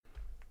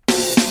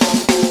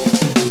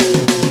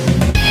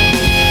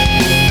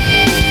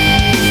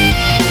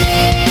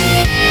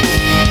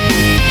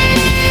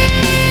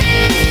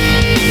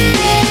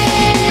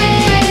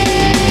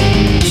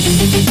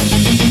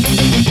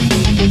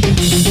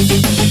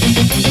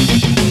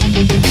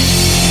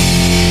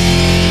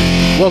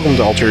Welcome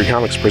to Ulterior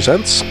Comics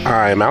Presents.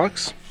 I'm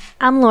Alex.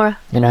 I'm Laura.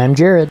 And I'm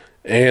Jared.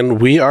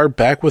 And we are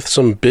back with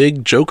some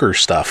big Joker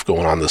stuff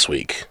going on this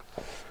week.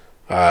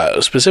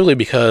 Specifically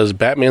because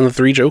Batman the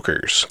Three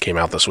Jokers came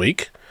out this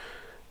week.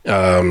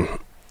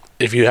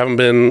 If you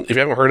haven't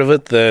heard of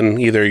it, then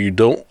either you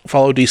don't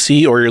follow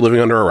DC or you're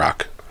living under a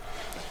rock.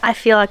 I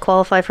feel I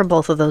qualify for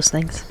both of those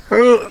things.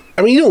 I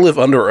mean, you don't live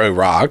under a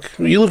rock.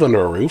 You live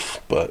under a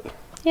roof, but...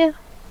 Yeah.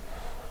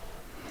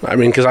 I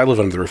mean, because I live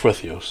under the roof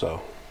with you,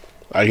 so...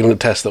 I can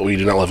attest that we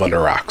do not live under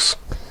rocks.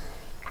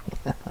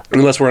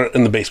 Unless we're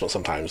in the basement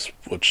sometimes,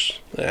 which,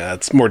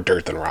 it's more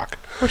dirt than rock.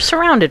 We're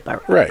surrounded by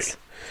rocks. Right.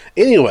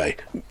 Anyway,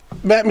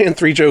 Batman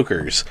 3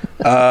 Jokers.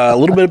 A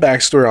little bit of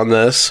backstory on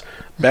this.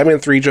 Batman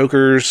 3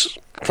 Jokers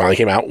finally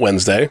came out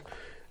Wednesday,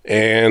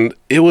 and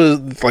it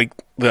was, like,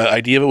 the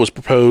idea of it was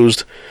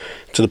proposed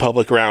to the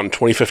public around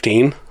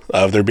 2015,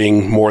 of there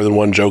being more than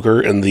one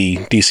Joker in the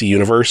DC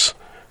universe.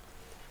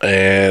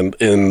 And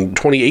in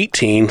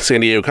 2018,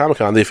 San Diego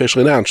Comic-Con, they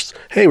officially announced,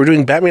 hey, we're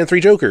doing Batman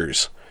 3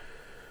 Jokers.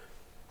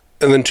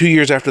 And then 2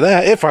 years after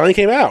that, it finally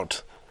came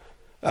out.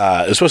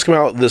 It was supposed to come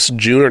out this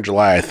June or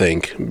July, I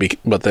think.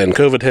 But then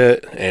COVID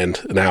hit, and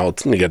now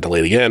it got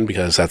delayed again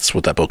because that's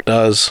what that book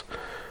does.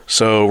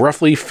 So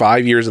roughly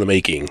 5 years in the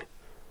making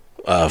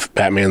of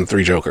Batman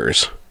 3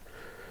 Jokers.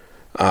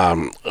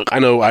 I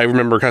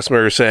remember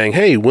customers saying,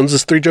 hey, when's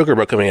this 3 Joker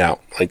book coming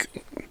out? Like,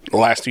 the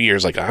last 2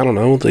 years, like, I don't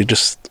know. They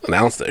just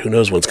announced it. Who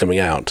knows when it's coming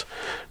out?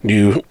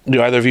 Do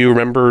either of you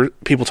remember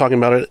people talking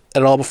about it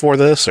at all before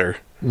this, or?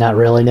 Not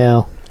really,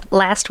 no.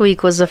 Last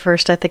week was the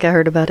first I think I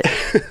heard about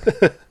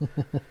it.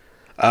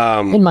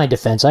 In my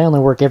defense, I only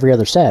work every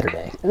other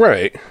Saturday.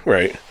 Right.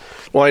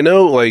 Well, I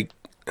know, like,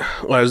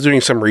 when I was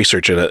doing some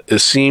research in it, it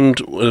seemed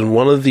in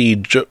one of the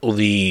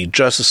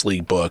Justice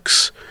League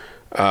books,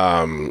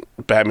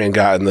 Batman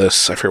got in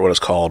this, I forget what it's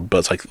called, but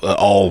it's like the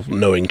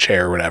all-knowing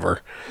chair or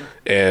whatever.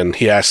 And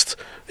he asked,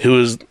 who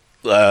is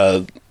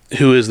the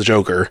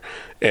Joker?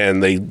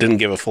 And they didn't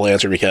give a full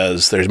answer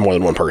because there's more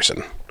than one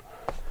person.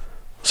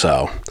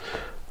 So,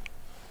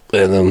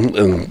 and then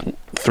in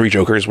 3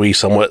 Jokers, we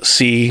somewhat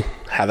see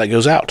how that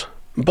goes out.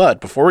 But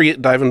before we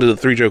dive into the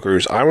 3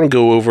 Jokers, I want to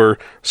go over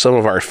some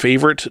of our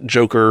favorite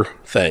Joker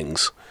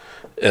things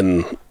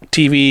in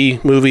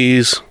TV,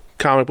 movies,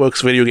 comic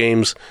books, video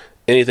games,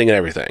 anything and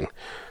everything.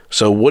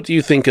 So what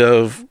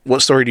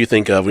story do you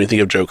think of when you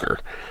think of Joker?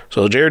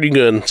 So Jared, you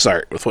can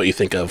start with what you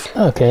think of.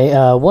 Okay,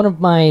 one of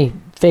my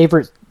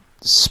favorite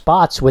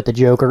spots with the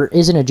Joker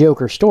isn't a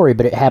Joker story,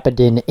 but it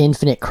happened in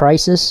Infinite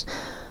Crisis.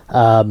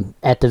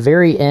 At the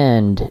very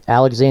end,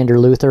 Alexander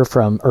Luthor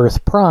from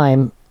Earth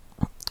Prime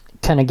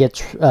kind of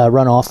gets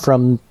run off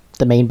from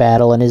the main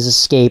battle and is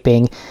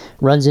escaping,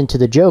 runs into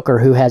the Joker,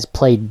 who has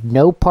played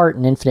no part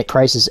in Infinite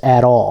Crisis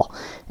at all.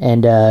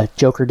 And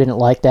Joker didn't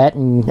like that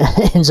and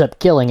ends up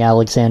killing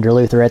Alexander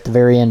Luthor at the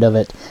very end of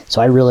it.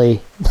 So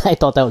I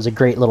thought that was a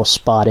great little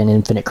spot in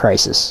Infinite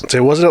Crisis.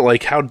 So wasn't it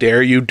like, how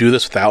dare you do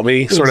this without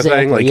me sort of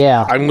thing? Like,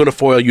 yeah. I'm going to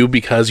foil you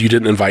because you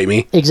didn't invite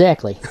me.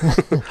 Exactly.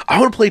 I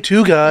want to play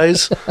too,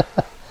 guys.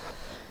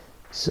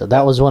 So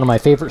that was one of my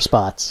favorite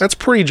spots. That's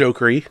pretty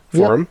Jokery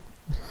for him.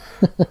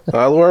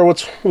 Laura,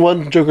 what's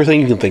one Joker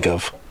thing you can think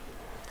of?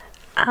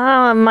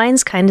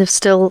 Mine's kind of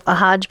still a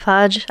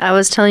hodgepodge. I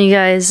was telling you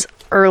guys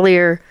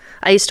earlier,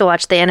 I used to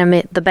watch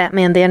the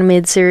Batman the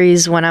Animated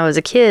Series when I was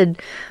a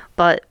kid,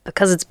 but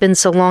because it's been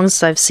so long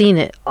since I've seen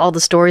it, all the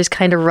stories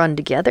kind of run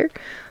together.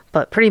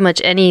 But pretty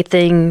much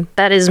anything,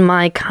 that is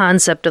my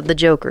concept of the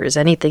Joker, is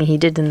anything he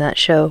did in that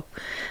show.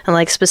 And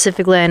like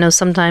specifically, I know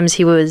sometimes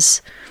he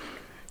was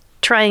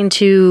trying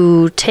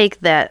to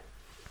take that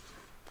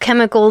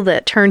chemical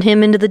that turned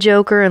him into the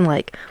Joker and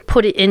like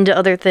put it into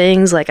other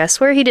things. Like I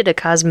swear he did a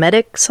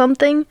cosmetic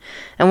something,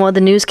 and one of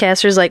the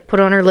newscasters like put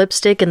on her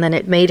lipstick and then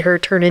it made her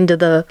turn into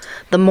the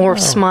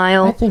morph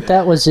smile. I think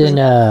that was in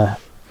the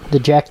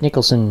Jack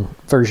Nicholson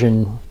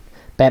version,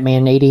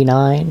 Batman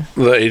 89.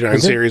 The 89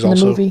 series also.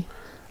 The movie?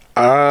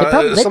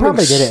 They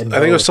probably did it. I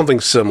think it was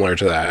something similar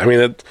to that. I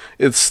mean,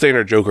 it's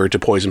standard Joker to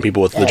poison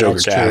people with the Joker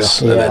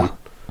gas and then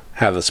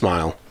have the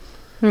smile.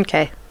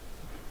 Okay.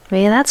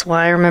 Yeah, that's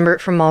why I remember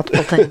it from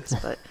multiple things.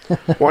 But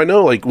well, I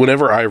know, like,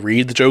 whenever I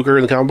read the Joker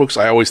in the comic books,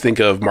 I always think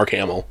of Mark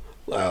Hamill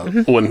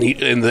when he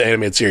in the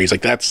animated series.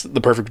 Like, that's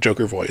the perfect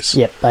Joker voice.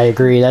 Yep, I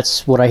agree.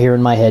 That's what I hear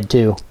in my head,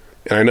 too.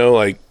 And I know,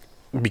 like,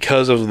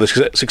 because of the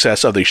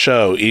success of the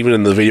show, even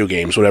in the video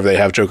games, whenever they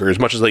have Joker, as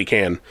much as they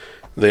can,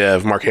 they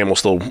have Mark Hamill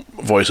still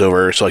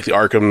voiceover. So, like, the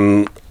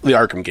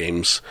Arkham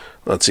games,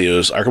 let's see, it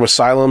was Arkham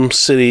Asylum,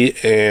 City,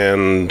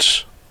 and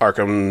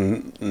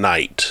Arkham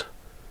Knight.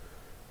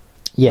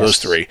 Yes. Those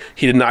 3.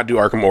 He did not do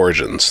Arkham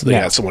Origins. They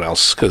had someone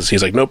else because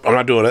he's like, nope, I'm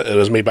not doing it. It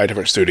was made by a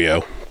different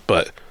studio.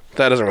 But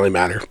that doesn't really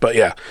matter. But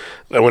yeah,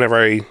 whenever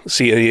I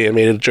see any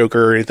animated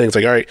Joker or anything, it's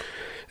like, all right,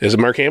 is it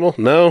Mark Hamill?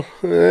 No,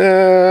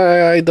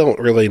 I don't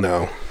really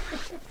know.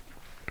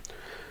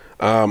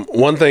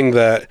 One thing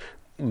that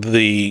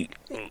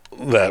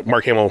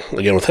Mark Hamill,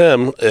 again with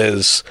him,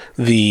 is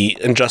the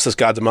Injustice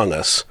Gods Among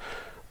Us.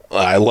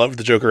 I loved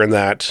the Joker in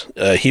that.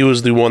 He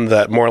was the one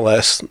that more or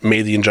less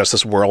made the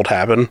Injustice world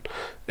happen.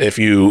 If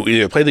you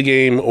either played the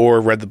game or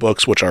read the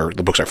books,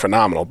 the books are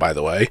phenomenal, by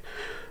the way.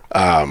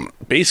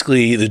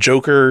 Basically, the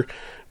Joker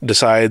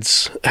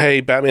decides,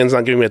 hey, Batman's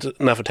not giving me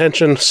enough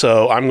attention,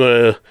 so I'm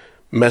going to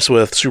mess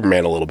with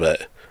Superman a little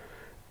bit.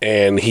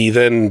 And he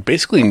then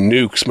basically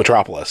nukes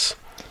Metropolis.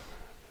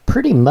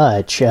 Pretty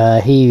much.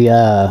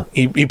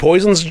 He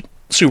poisons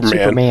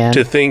Superman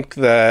to think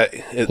that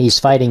he's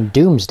fighting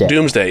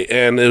Doomsday.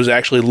 And it was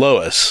actually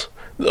Lois,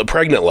 the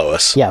pregnant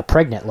Lois. Yeah,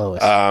 pregnant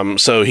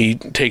Lois. So he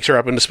takes her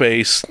up into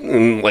space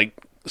and like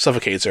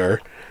suffocates her,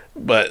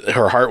 but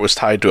her heart was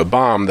tied to a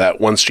bomb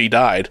that once she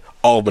died,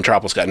 all of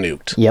Metropolis got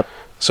nuked. Yep.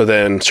 So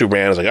then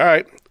Superman was like, all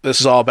right, this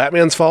is all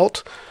Batman's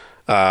fault.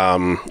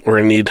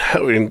 We need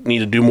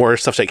to do more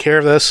stuff to take care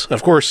of this.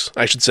 Of course,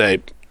 I should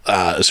say,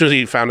 as soon as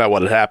he found out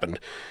what had happened,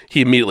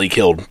 he immediately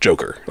killed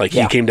Joker. Like,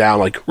 he came down,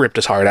 like, ripped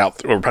his heart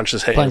out, or punched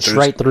his head. Punched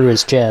right through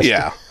his chest.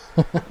 Yeah.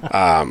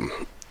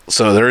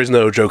 So there is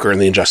no Joker in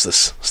the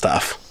Injustice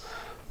stuff.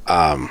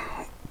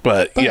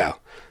 But yeah.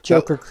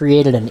 Joker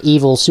created an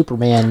evil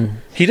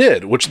Superman. He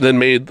did, which then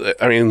made, the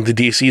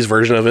DC's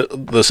version of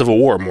it, the Civil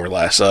War, more or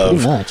less.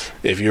 Pretty much.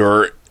 If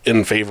you're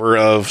in favor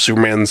of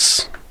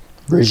Superman's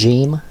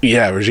regime.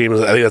 Yeah, regime. I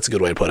think that's a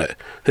good way to put it.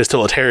 His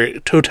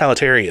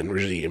totalitarian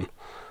regime.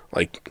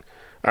 Like,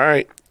 all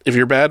right, if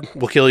you're bad,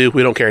 we'll kill you.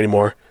 We don't care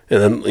anymore.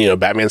 And then,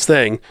 Batman's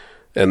thing,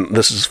 and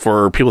this is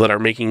for people that are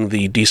making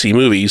the DC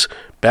movies,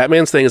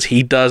 Batman's thing is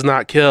he does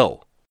not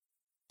kill.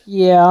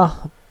 Yeah,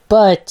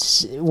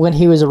 but when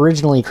he was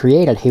originally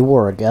created, he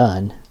wore a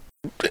gun.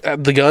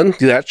 The gun?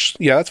 That's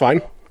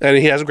fine. And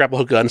he has a grapple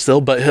hook gun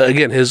still, but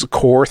again, his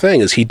core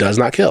thing is he does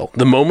not kill.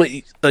 The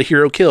moment a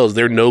hero kills,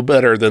 they're no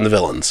better than the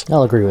villains.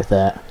 I'll agree with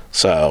that.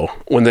 So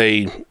when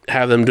they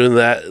have them doing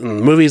that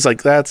in movies,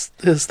 like, that's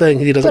his thing.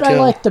 He doesn't kill. But I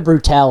like the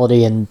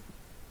brutality, and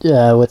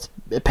with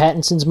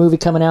Pattinson's movie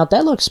coming out,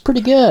 that looks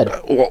pretty good.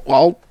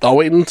 Well, I'll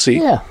wait and see.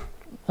 Yeah,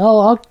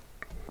 I'll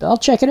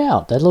check it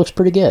out. That looks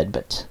pretty good.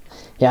 But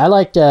yeah, I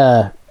liked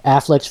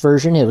Affleck's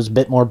version. It was a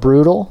bit more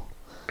brutal.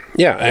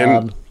 Yeah,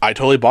 and I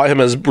totally bought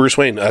him as Bruce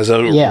Wayne, as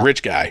a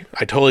rich guy.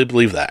 I totally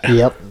believe that.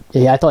 Yep.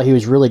 Yeah, I thought he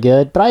was really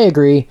good, but I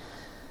agree.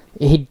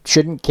 He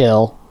shouldn't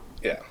kill.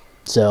 Yeah.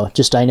 So,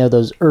 I know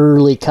those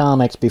early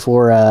comics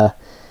before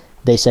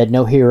they said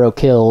no hero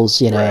kills,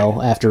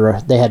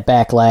 after they had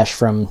backlash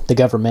from the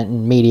government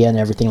and media and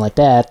everything like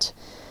that.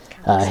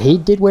 He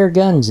did wear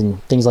guns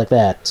and things like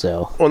that,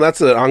 so. Well, that's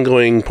an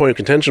ongoing point of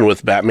contention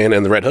with Batman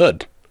and the Red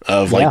Hood.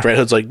 Red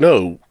Hood's like,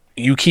 no,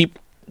 you keep,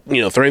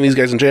 throwing these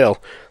guys in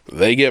jail.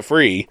 They get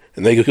free,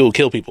 and they go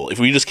kill people. If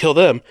we just kill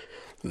them,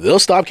 they'll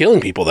stop killing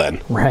people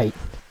then. Right.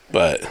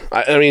 But,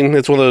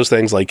 it's one of those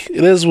things, like,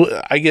 it is,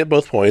 I get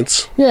both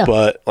points. Yeah.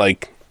 But,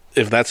 like,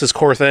 if that's his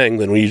core thing,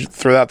 then we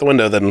throw that out the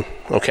window, then,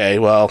 okay,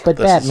 well. But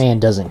Batman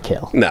doesn't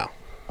kill. No.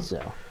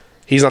 So.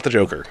 He's not the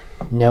Joker.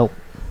 Nope.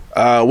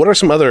 What are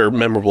some other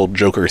memorable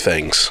Joker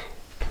things?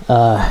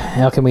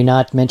 How can we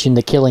not mention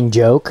the Killing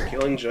Joke?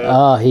 Killing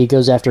Joke. He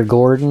goes after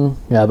Gordon.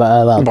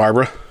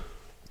 Barbara.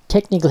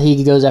 Technically,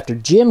 he goes after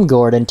Jim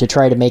Gordon to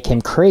try to make him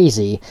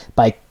crazy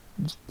by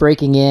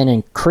breaking in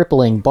and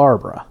crippling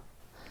Barbara.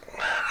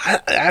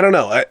 I don't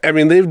know.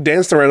 They've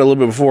danced around a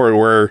little bit before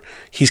where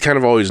he's kind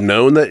of always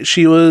known that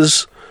she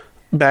was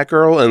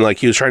Batgirl, and, like,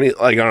 he was trying to,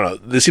 like, I don't know.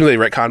 This seems like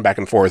retcon back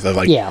and forth of,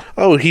 like,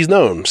 oh, he's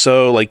known.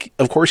 So, like,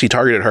 of course he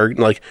targeted her.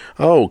 Like,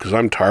 oh, because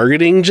I'm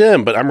targeting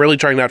Jim, but I'm really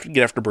trying not to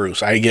get after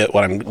Bruce. I get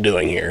what I'm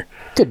doing here.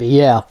 Could be,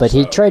 yeah. But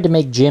he tried to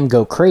make Jim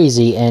go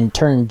crazy and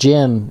turn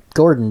Jim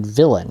Gordon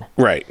villain.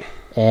 Right.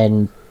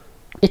 And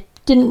it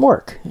didn't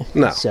work.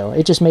 No. So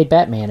it just made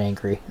Batman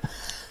angry.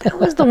 That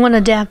was the one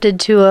adapted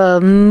to a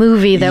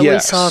movie that we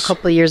saw a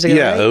couple of years ago,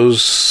 Yeah, right? it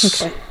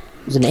was... Okay.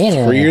 It was an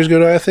animated. 3 years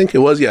ago, I think. It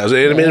was, yeah. It was an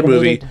animated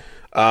movie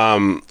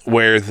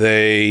where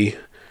they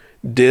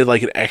did,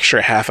 like, an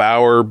extra half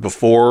hour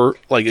before,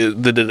 like,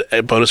 they did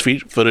a bonus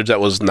footage that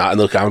was not in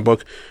the comic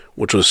book,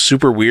 which was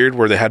super weird,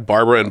 where they had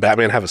Barbara and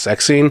Batman have a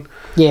sex scene.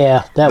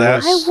 Yeah, that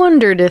was... I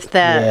wondered if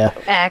that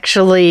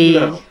actually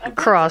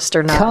crossed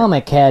or not.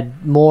 Comic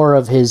had more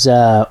of his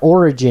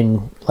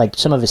origin, like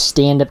some of his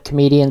stand-up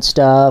comedian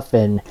stuff,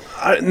 and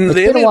it's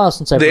been a while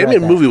since I've read that. The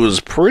animated movie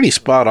was pretty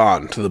spot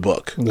on to the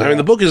book. Yeah.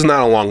 The book is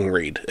not a long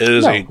read. It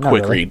is a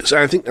quick read.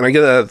 So I think, and I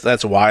get that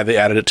that's why they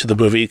added it to the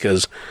movie,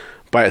 because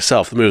by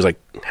itself, the movie was like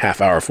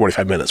half hour,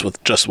 45 minutes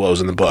with just what was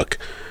in the book.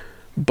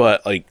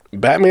 But, like,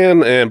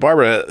 Batman and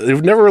Barbara,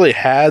 they've never really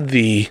had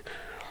the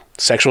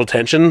sexual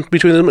tension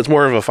between them. It's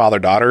more of a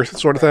father-daughter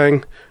sort of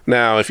thing.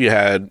 Now, if you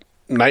had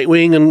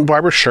Nightwing and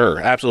Barbara, sure,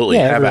 absolutely,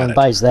 yeah, have at everyone it.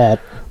 buys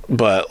that.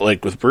 But,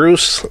 like, with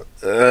Bruce, It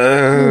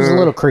was a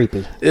little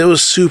creepy. it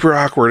was super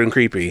awkward and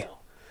creepy.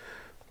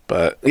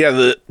 But, yeah,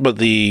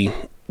 the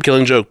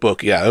Killing Joke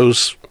book, yeah, it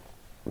was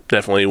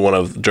definitely one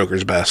of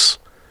Joker's best.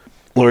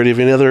 Laura, do you have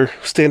any other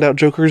standout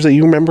Jokers that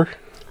you remember?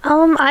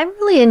 I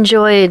really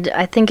enjoyed,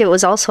 I think it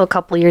was also a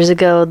couple years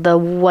ago, the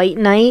White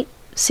Knight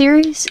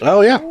series. Oh,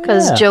 yeah.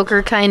 Because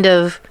Joker kind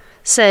of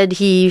said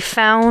he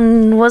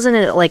found, wasn't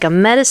it like a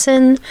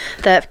medicine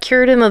that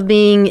cured him of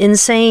being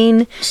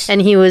insane,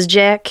 and he was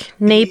Jack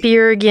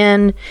Napier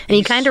again, and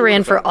he kind of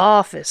ran for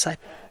office.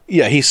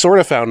 Yeah, he sort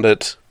of found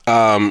it.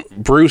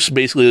 Bruce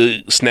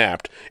basically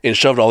snapped and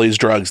shoved all these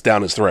drugs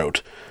down his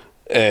throat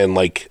and,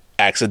 like,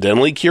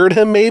 accidentally cured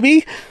him,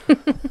 maybe?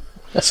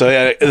 So,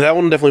 yeah, that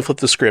one definitely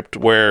flipped the script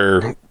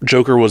where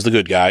Joker was the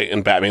good guy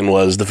and Batman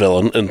was the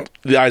villain in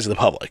the eyes of the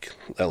public,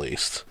 at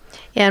least.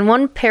 Yeah, and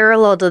one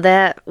parallel to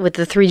that with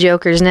the three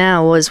Jokers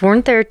now was,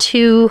 weren't there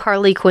two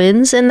Harley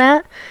Quinns in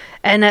that?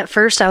 And at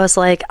first I was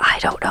like, I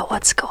don't know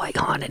what's going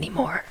on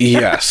anymore.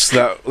 Yes,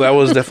 that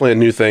was definitely a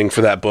new thing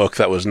for that book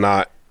that was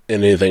not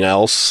in anything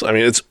else. I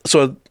mean,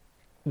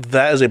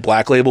 that is a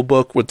Black Label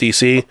book with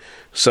DC,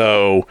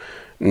 so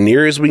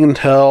near as we can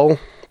tell,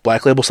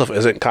 Black Label stuff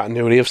isn't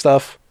continuity of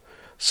stuff.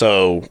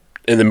 So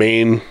in the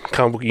main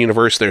comic book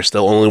universe, there's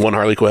still only one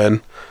Harley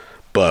Quinn,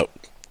 but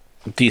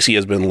DC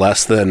has been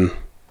less than,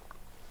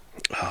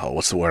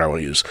 what's the word I want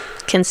to use?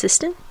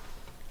 Consistent?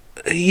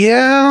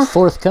 Yeah.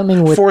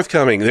 Forthcoming.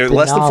 They're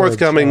less than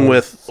forthcoming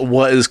with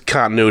what is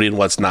continuity and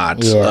what's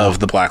not of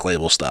the Black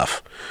Label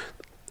stuff.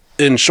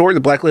 In short, the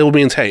Black Label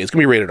means, hey, it's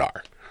going to be rated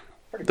R.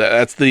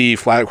 That's the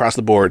flat across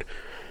the board.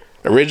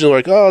 Originally,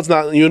 like, oh, it's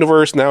not in the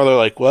universe. Now they're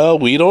like, well,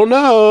 we don't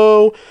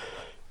know.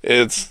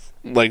 It's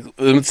like,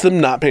 it's them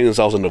not painting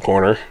themselves into a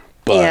corner.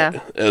 But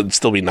it'd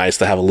still be nice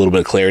to have a little bit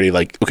of clarity.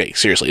 Like, okay,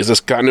 seriously, is this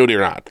continuity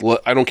or not?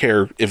 I don't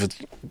care if it's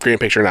Grand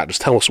Picture or not.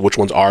 Just tell us which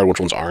ones are and which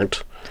ones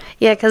aren't.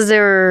 Yeah, because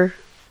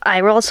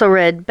I also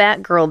read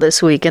Batgirl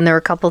this week, and there were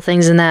a couple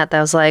things in that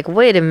I was like,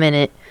 wait a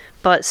minute.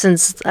 But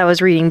since I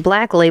was reading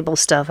Black Label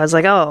stuff, I was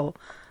like, oh,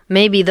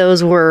 maybe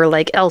those were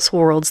like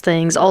Elseworlds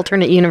things,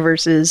 alternate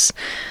universes.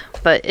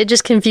 But it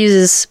just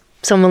confuses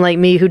someone like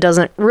me who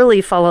doesn't really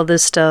follow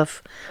this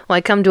stuff. When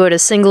I come to it a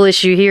single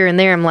issue here and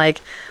there, I'm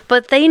like,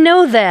 but they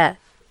know that.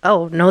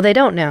 Oh, no, they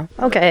don't now.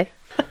 Okay.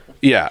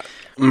 Yeah.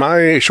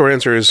 My short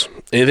answer is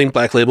anything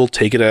Black Label,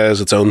 take it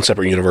as its own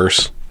separate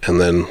universe, and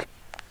then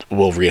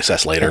we'll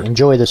reassess later.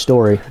 Enjoy the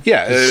story.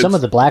 Yeah. Some of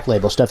the Black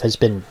Label stuff has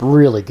been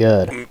really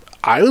good.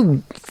 I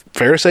would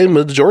fair to say the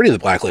majority of the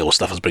Black Label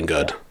stuff has been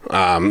good.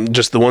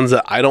 Just the ones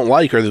that I don't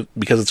like are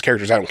because it's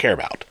characters I don't care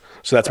about.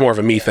 So that's more of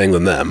a me thing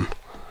than them.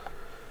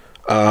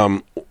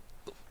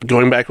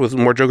 Going back with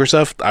more Joker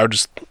stuff, I would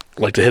just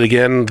like to hit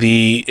again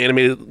the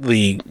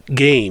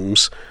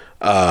games,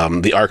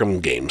 the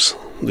Arkham games,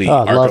 the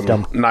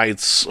Arkham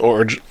Knights,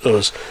 or it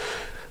was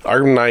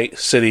Arkham Knight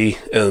City,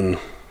 and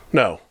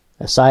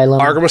Asylum,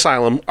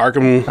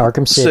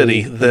 Arkham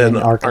City, then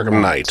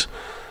Arkham Knight.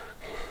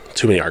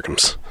 Too many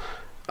Arkhams.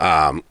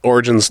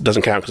 Origins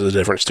doesn't count because it's a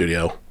different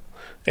studio,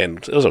 and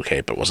it was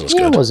okay, but it wasn't as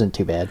good. It wasn't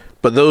too bad.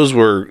 But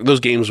those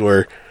games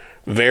were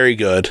very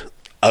good.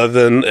 Other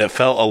than it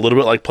felt a little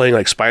bit like playing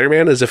like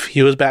Spider-Man as if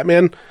he was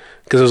Batman,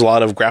 because there's a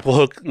lot of grapple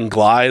hook and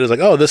glide. It was like,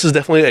 oh, this is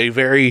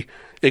definitely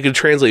it could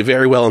translate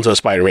very well into a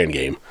Spider-Man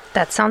game.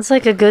 That sounds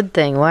like a good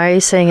thing. Why are you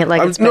saying it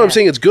like it's bad? No, I'm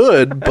saying it's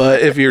good, but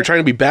if you're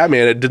trying to be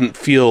Batman, it didn't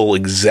feel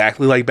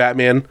exactly like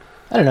Batman.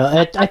 I don't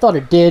know. I thought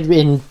it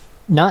did,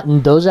 not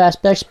in those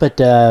aspects,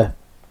 but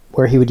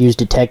where he would use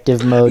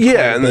detective mode.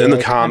 Yeah, and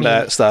the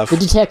combat stuff. The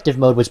detective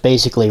mode was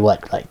basically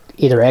like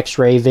either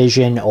X-ray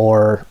vision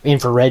or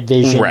infrared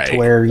vision, right? To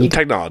where you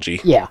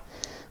technology. Yeah,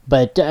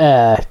 but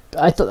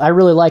I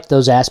really liked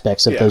those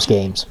aspects of those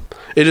games.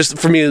 It just,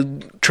 for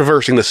me,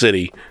 traversing the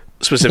city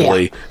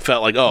specifically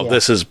felt like,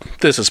 this is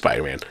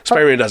Spider-Man.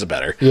 Spider-Man does it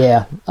better.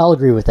 Yeah, I'll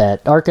agree with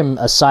that.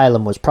 Arkham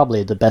Asylum was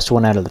probably the best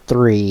one out of the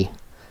three.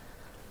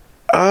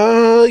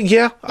 I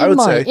would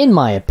say. In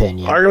my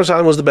opinion. Arkham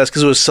Asylum was the best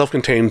because it was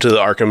self-contained to the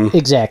Arkham.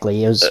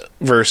 Exactly. It was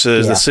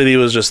versus the city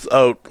was just,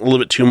 a little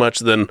bit too much.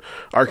 Then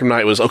Arkham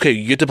Knight was, okay,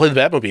 you get to play the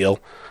Batmobile,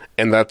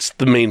 and that's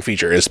the main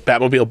feature, is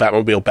Batmobile,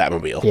 Batmobile,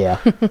 Batmobile. Yeah.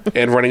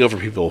 And running over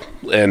people,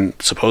 and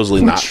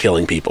supposedly not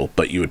killing people,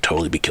 but you would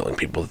totally be killing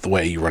people the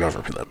way you run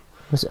over them.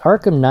 Was it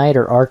Arkham Knight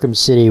or Arkham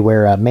City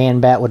where a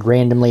Man-Bat would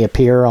randomly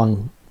appear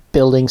on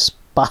building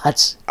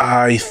spots?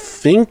 I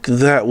think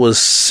that was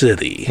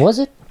City. Was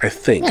it? I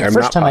think. The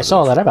first time I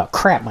saw that, I about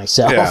crap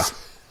myself. Yeah.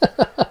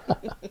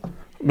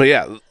 But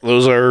yeah,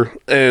 those are,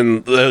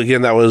 and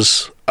again, that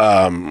was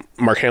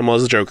Mark Hamill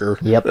as the Joker,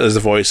 as the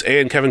voice,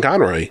 and Kevin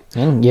Conroy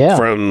from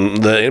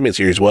the animated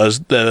series was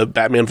the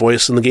Batman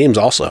voice in the games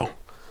also.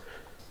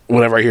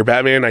 Whenever I hear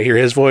Batman, I hear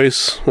his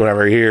voice.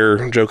 Whenever I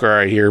hear Joker,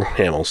 I hear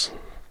Hamill's.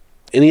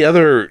 Any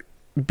other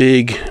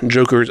big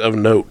Jokers of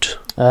note?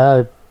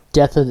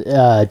 Death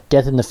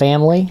in the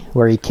Family,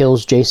 where he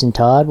kills Jason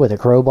Todd with a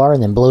crowbar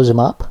and then blows him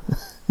up.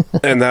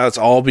 And that's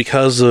all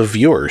because of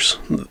viewers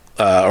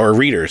or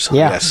readers,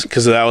 yes,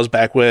 because that was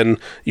back when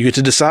you get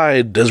to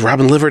decide, does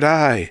Robin live or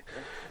die?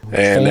 And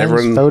fans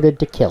everyone voted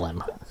to kill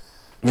him,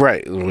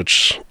 right?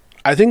 Which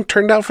I think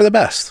turned out for the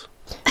best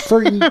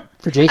for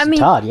Jason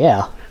Todd,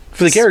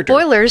 for the character.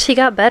 Spoilers, he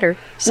got better.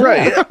 So.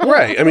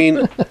 Right. I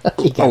mean,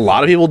 a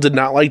lot of people did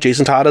not like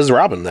Jason Todd as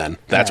Robin. Then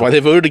that's why they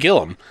voted to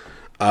kill him.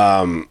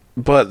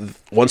 But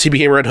once he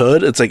became Red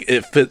Hood, it's like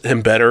it fit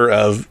him better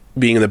of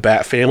being in the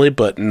Bat family,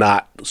 but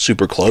not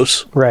super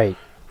close. Right.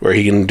 Where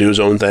he can do his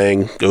own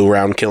thing, go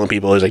around killing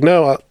people. He's like,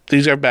 no,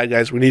 these are bad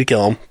guys. We need to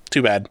kill them.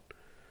 Too bad.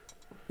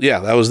 Yeah,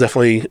 that was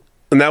definitely...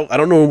 And that, I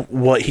don't know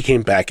what he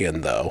came back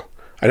in, though.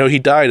 I know he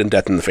died in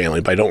Death in the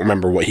Family, but I don't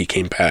remember what he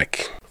came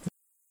back.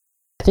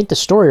 I think the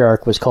story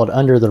arc was called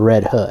Under the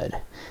Red Hood.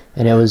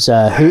 And it was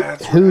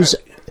who's...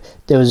 Right.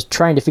 It was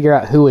trying to figure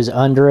out who was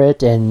under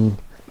it, and...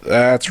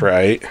 That's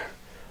right.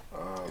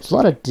 There's a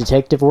lot of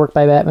detective work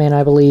by Batman,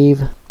 I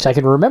believe. So I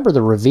can remember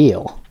the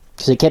reveal.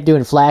 Because it kept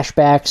doing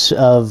flashbacks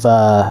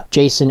of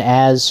Jason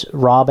as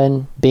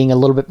Robin being a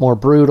little bit more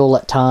brutal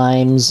at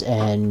times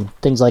and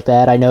things like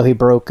that. I know he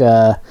broke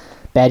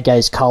bad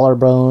guy's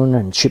collarbone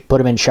and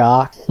put him in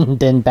shock. And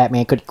then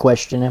Batman couldn't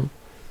question him.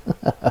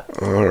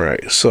 All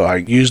right, so I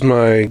used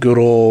my good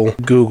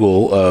old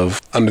Google of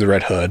Under the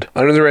Red Hood.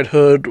 Under the Red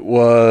Hood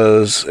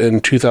was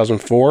in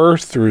 2004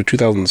 through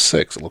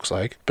 2006, it looks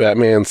like.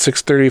 Batman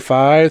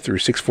 635 through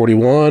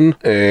 641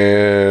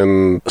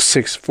 and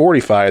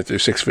 645 through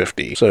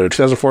 650. So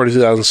 2004 to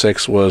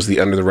 2006 was the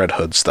Under the Red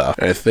Hood stuff.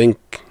 And I think,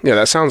 yeah,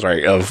 that sounds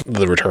right, of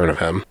the return of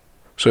him.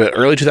 So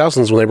early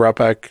 2000s when they brought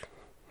back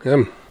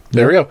him.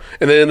 There we go.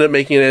 And they ended up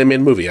making an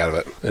animated movie out of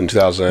it in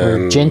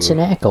 2000. Jensen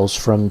Ackles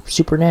from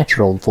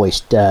Supernatural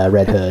voiced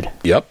Red Hood.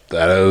 Yep,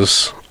 that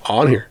is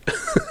on here.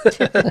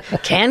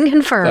 Can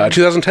confirm.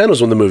 2010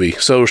 was when the movie,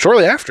 so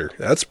shortly after.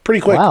 That's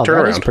pretty quick Wow,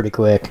 turnaround. that is pretty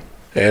quick.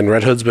 And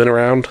Red Hood's been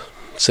around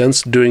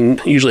since,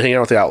 usually hanging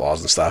out with the Outlaws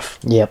and stuff.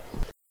 Yep.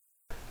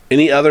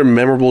 Any other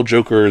memorable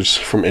Jokers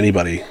from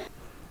anybody?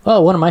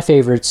 Well, one of my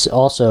favorites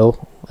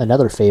also,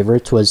 another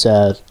favorite, was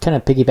kind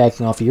of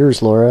piggybacking off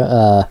yours,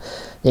 Laura.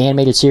 The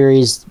animated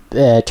series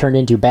turned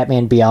into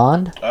Batman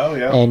Beyond. Oh,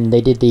 yeah. And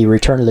they did the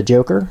Return of the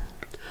Joker.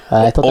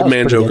 I thought Old that was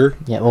Man pretty Joker.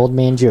 good. Yeah, Old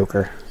Man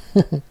Joker.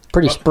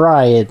 Pretty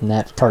spry in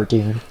that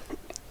cartoon.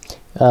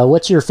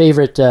 What's your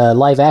favorite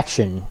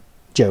live-action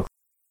Joker?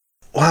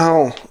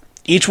 Well,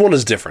 each one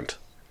is different.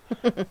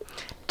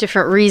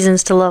 Different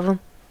reasons to love him.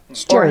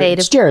 Or hate him.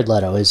 It's Jared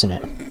Leto, isn't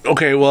it?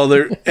 Okay, well,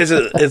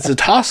 it's a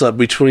toss-up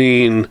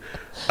between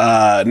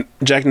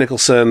Jack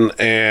Nicholson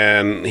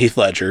and Heath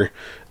Ledger.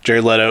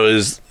 Jared Leto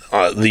is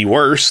the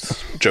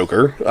worst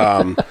Joker.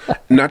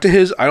 Not to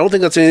his... I don't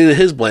think that's anything to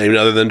his blame,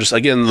 other than just,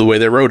 again, the way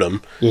they wrote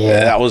him.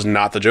 Yeah. That was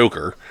not the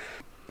Joker.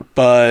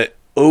 But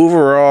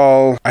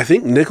overall, I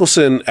think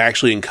Nicholson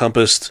actually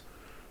encompassed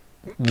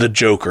the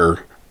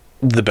Joker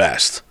the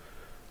best.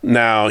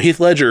 Now, Heath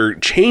Ledger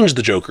changed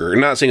the Joker. I'm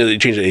not saying that he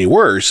changed it any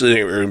worse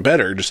or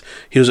better. Just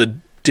he was a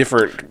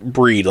different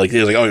breed. Like, he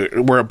was like,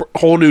 oh, we're a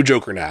whole new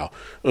Joker now.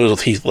 It was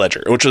with Heath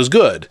Ledger, which was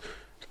good.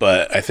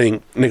 But I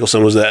think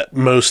Nicholson was that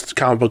most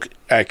comic book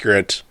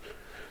accurate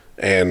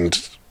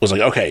and was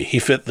like, okay, he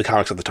fit the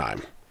comics at the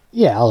time.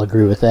 Yeah, I'll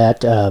agree with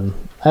that. I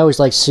always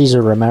liked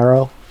Cesar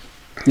Romero.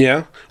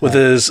 Yeah, with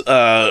his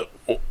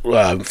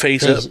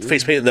face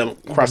paint that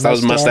crossed out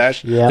his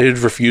mustache. Yep. They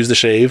refused to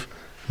shave.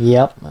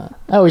 Yep.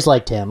 I always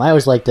liked him. I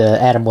always liked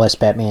the Adam West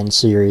Batman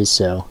series,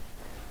 so...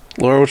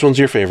 Laura, which one's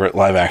your favorite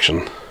live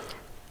action?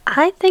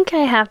 I think I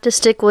have to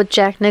stick with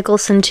Jack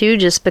Nicholson too,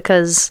 just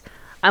because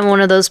I'm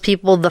one of those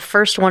people, the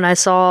first one I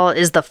saw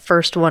is the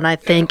first one I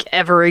think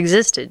ever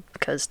existed,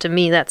 because to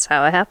me that's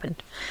how it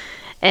happened.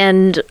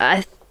 And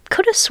I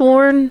could have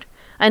sworn,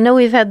 I know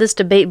we've had this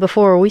debate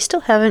before, we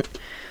still haven't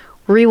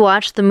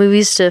rewatched the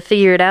movies to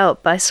figure it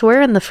out, but I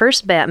swear in the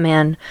first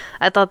Batman,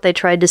 I thought they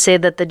tried to say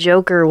that the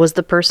Joker was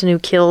the person who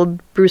killed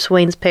Bruce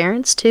Wayne's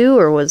parents too,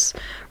 or was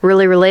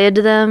really related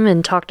to them,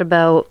 and talked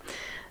about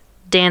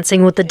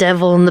dancing with the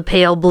devil in the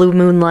pale blue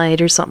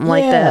moonlight or something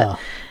like that.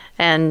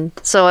 And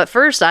so at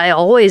first I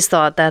always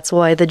thought that's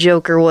why the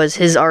Joker was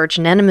his arch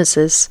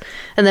nemesis.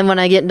 And then when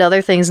I get into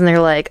other things and they're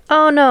like,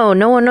 oh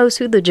no one knows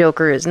who the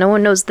Joker is. No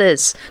one knows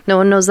this. No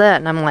one knows that.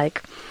 And I'm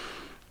like,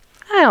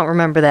 I don't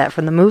remember that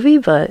from the movie,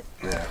 but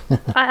yeah.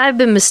 I've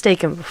been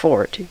mistaken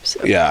before too.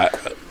 So. Yeah,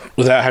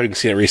 without having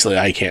seen it recently,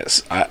 I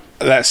can't.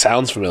 That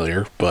sounds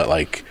familiar, but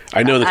like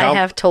I know I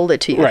have told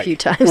it to you a few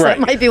times. That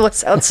might be what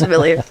sounds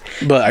familiar.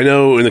 But I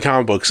know in the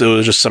comic books it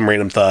was just some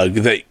random thug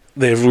that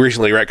they've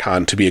recently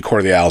retconned to be a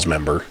Court of the Owls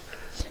member.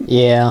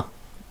 Yeah,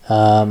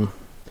 I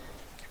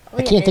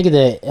can't think of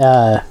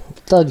the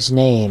thug's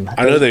name.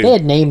 I know they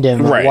had named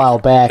him a while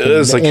back. It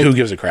was like, who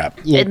gives a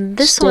crap? In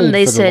this one,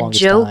 they said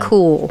Joe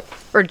Cool.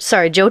 Or,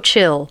 sorry, Joe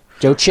Chill.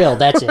 Joe Chill,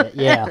 that's it,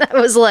 yeah. That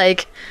was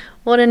like,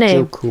 what a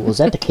name. Joe Cool. Is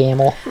that the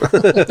camel?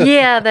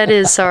 Yeah, that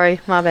is. Sorry,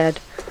 my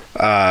bad.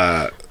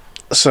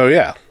 So,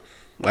 yeah.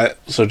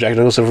 So, Jack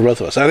Nicholson for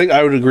both of us. I think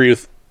I would agree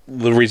with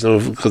the reason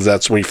of, because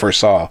that's when you first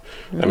saw.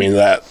 I mean,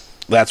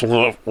 that's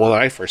one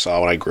I first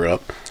saw when I grew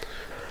up.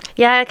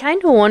 Yeah, I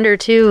kind of wonder,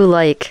 too,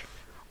 like,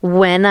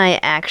 when I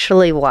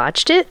actually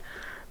watched it,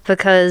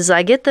 because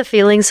I get the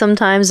feeling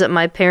sometimes that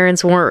my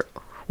parents weren't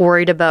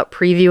worried about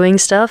previewing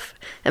stuff,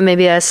 and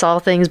maybe I saw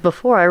things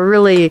before I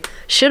really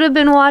should have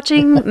been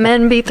watching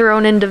men be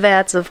thrown into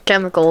vats of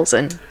chemicals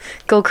and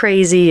go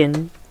crazy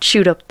and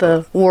shoot up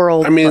the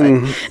world. I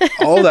mean,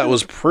 all that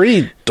was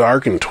pretty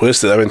dark and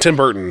twisted. I mean, Tim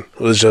Burton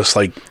was just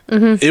like,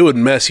 it would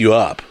mess you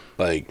up.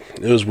 Like,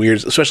 it was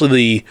weird, especially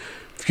the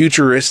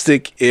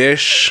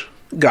futuristic-ish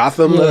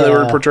Gotham that they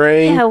were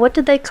portraying. Yeah, what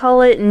did they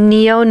call it?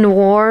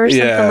 Neo-noir or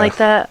something Yeah. like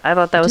that? I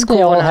thought that was Didn't cool.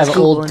 they all when I was have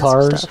old Googling some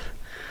cars? stuff.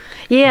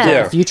 Yeah.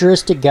 Yeah.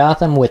 Futuristic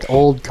Gotham with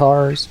old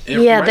cars.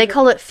 Yeah, they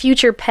call it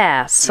future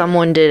past.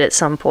 Someone did at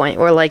some point,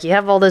 where like you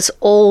have all this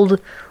old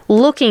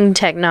looking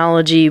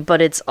technology,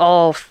 but it's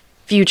all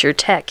future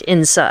tech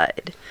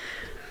inside.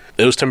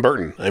 It was Tim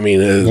Burton. I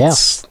mean,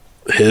 it's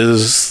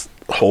his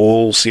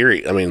whole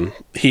series. I mean,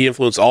 he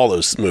influenced all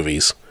those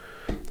movies.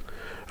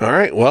 All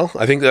right, well,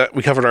 I think that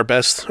we covered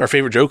our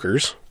favorite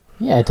Jokers.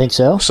 Yeah, I think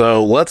so.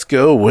 So let's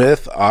go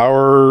with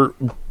our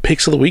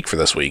picks of the week for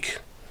this week.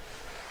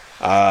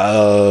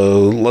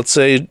 Let's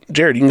say,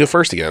 Jared, you can go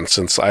first again,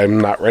 since I'm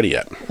not ready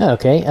yet.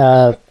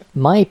 Okay,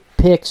 my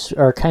picks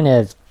are kind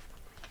of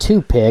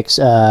two picks,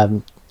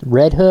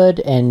 Red Hood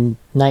and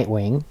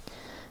Nightwing.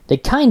 They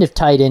kind of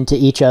tied into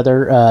each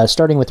other,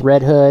 starting with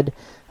Red Hood,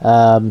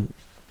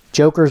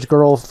 Joker's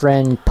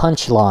girlfriend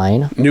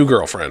Punchline, New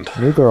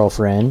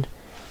girlfriend.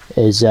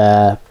 is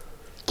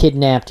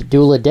kidnapped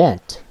Dula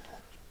Dent,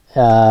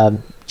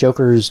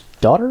 Joker's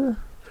daughter?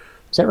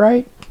 Is that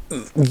right?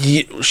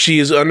 She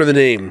is under the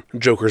name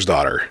Joker's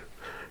daughter.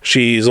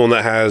 She's the one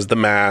that has the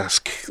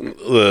mask,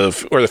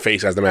 or the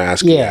face has the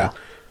mask. Yeah.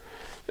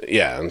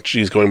 Yeah, and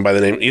she's going by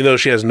the name, even though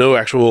she has no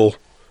actual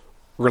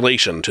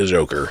relation to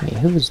Joker. Hey,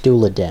 who is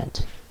Dula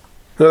Dent?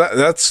 No,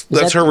 that's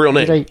her real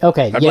name.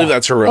 Okay, I believe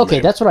that's her real name. Okay,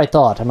 that's what I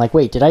thought. I'm like,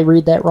 wait, did I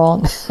read that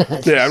wrong?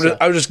 Yeah,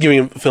 I was just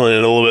filling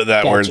in a little bit of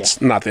that where Gotcha. it's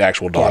not the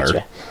actual daughter.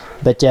 Gotcha.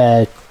 But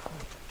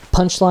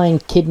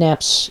Punchline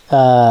kidnaps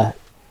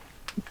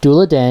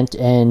Dula Dent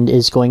and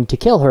is going to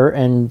kill her,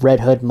 and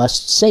Red Hood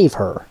must save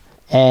her.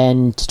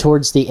 And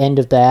towards the end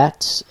of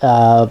that,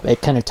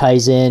 it kind of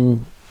ties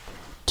in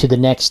to the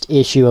next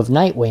issue of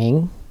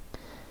Nightwing,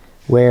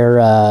 where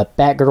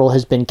Batgirl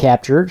has been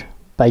captured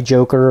by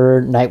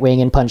Joker,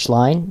 Nightwing, and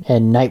Punchline,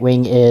 and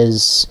Nightwing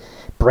is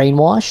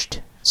brainwashed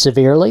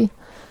severely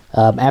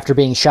after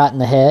being shot in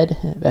the head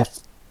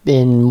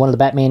in one of the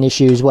Batman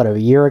issues, a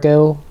year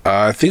ago?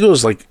 I think it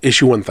was like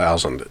issue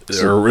 1000,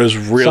 or it was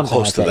real Something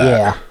close like to that.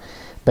 Yeah.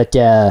 But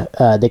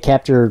they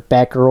capture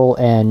Batgirl,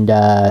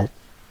 and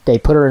they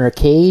put her in her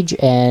cage,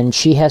 and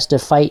she has to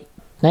fight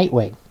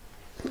Nightwing.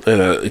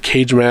 A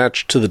cage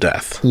match to the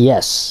death.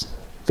 Yes.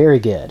 Very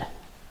good.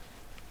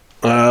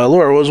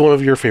 Laura, what was one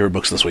of your favorite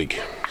books this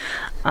week?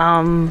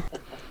 The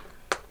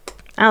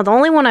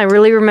only one I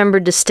really remember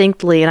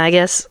distinctly, and I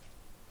guess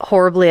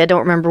horribly I don't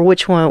remember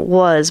which one it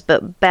was,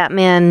 but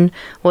Batman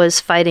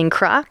was fighting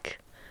Croc.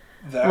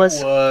 That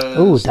Was-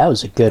 Ooh, that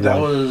was a good that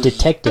one. was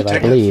Detective, I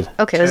Detective. believe.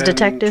 Okay, it was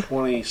Detective.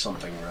 20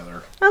 something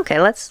rather.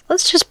 Okay, let's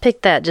just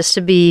pick that just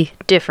to be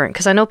different,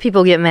 because I know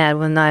people get mad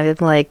when I'm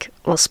like,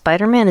 well,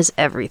 Spider-Man is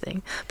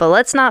everything. But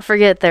let's not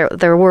forget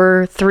there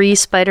were 3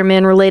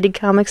 Spider-Man related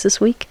comics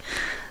this week.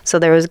 So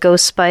there was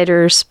Ghost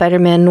Spider,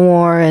 Spider-Man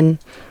Noir, and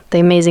The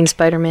Amazing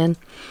Spider-Man.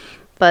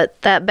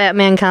 But that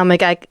Batman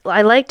comic,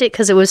 I liked it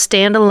because it was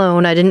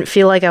standalone. I didn't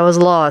feel like I was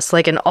lost.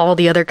 Like in all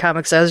the other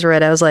comics I was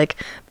read, I was like,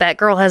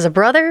 Batgirl has a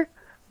brother?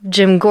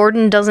 Jim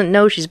Gordon doesn't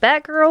know she's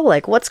Batgirl?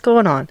 Like, what's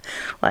going on?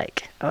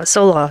 Like, I was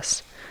so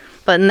lost.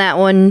 But in that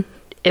one,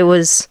 it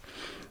was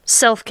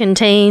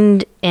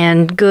self-contained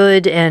and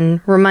good and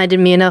reminded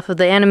me enough of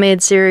the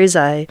animated series.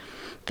 I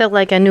felt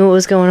like I knew what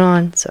was going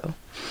on, so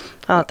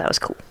I thought that was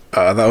cool.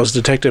 That was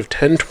Detective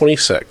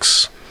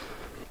 1026.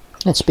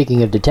 And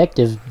speaking of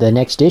Detective, the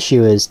next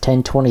issue is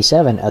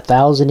 1027,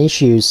 1,000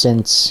 issues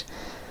since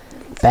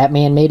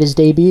Batman made his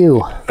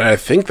debut. I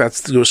think that's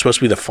supposed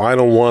to be the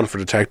final one for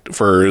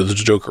the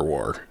Joker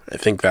War. I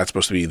think that's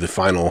supposed to be the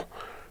final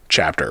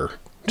chapter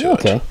to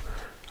Okay. it.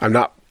 I'm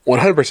not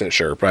 100%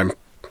 sure, but I'm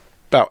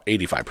about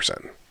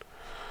 85%.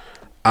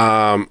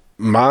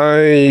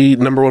 My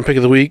number one pick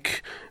of the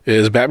week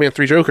is Batman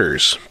 3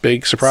 Jokers.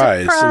 Big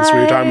surprise. Since we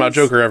were talking about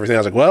Joker and everything, I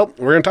was like, well,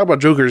 we're going to talk about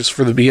Jokers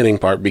for the beginning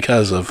part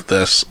because of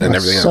this and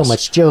everything so else.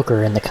 much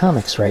Joker in the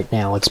comics right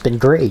now. It's been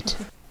great.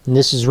 And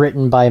this is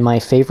written by my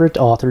favorite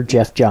author,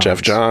 Jeff Johns.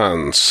 Jeff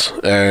Johns.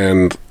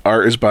 And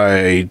art is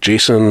by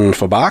Jason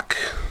Fabak.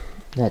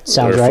 That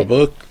sounds Or right.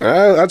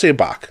 Fabak. I'd say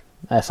Bach.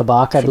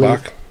 Fabak, I believe.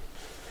 Fabak.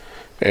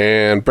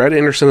 And Brad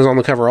Anderson is on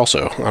the cover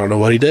also. I don't know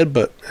what he did,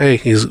 but hey,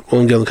 he's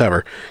willing to get on the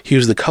cover. He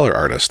was the color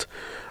artist.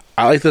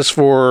 I like this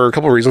for a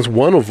couple of reasons.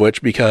 One of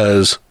which,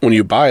 because when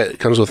you buy it, it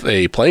comes with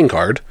a playing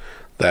card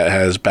that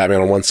has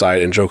Batman on one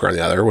side and Joker on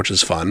the other, which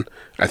is fun.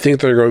 I think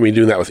they're going to be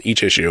doing that with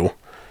each issue.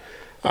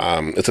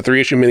 It's a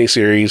 3-issue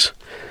miniseries,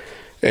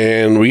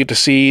 and we get to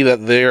see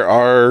that there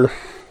are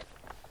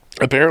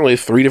apparently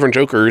 3 different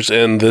Jokers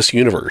in this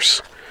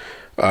universe.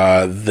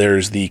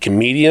 There's the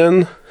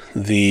comedian,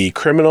 the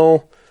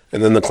criminal,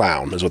 and then the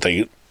clown is what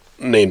they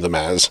named them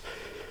as.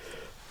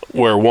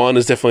 Where one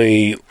is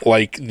definitely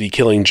like the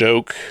Killing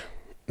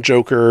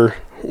Joker.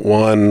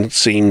 One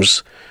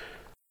seems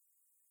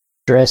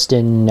Dressed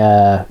in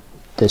the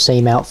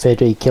same outfit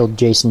he killed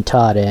Jason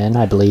Todd in,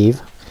 I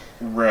believe.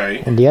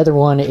 right. And the other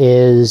one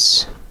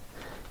is...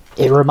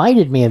 It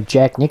reminded me of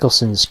Jack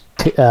Nicholson's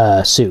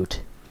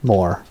suit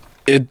more.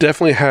 It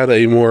definitely had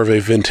a more of a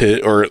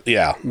vintage,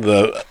 I'll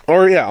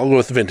go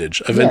with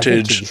vintage,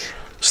 vintage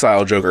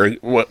style Joker,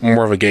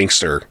 more of a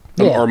gangster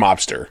or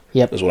mobster.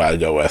 Yep. Is what I'd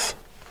go with.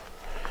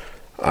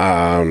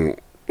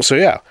 So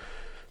yeah,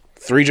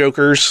 3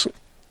 Jokers.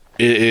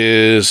 It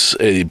is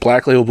a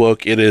Black Label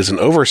book. It is an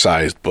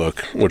oversized book,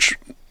 which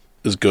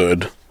is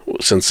good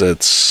since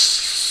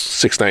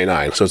it's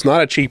 $6.99. So it's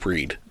not a cheap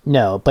read.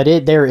 No,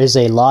 but there is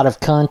a lot of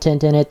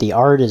content in it. The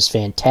art is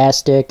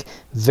fantastic,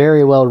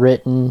 very well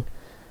written.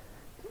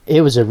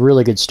 It was a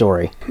really good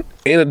story.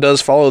 And it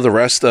does follow the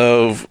rest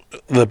of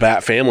the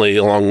Bat family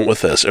along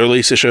with this. Or at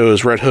least it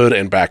shows Red Hood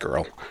and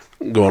Batgirl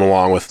going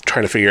along with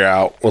trying to figure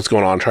out what's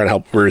going on, trying to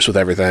help Bruce with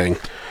everything.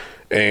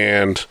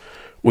 And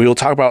we will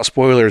talk about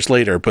spoilers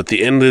later, but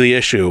the end of the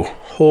issue,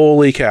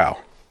 holy cow.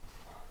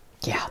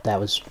 Yeah, that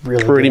was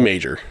really pretty good.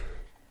 Major.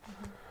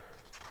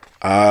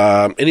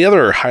 Any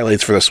other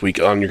highlights for this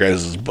week on your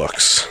guys'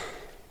 books?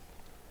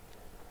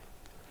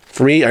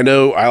 For me, I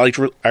know I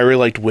really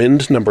liked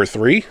Wind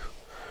 #3.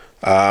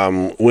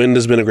 Wind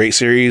has been a great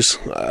series.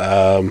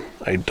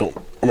 I don't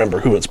remember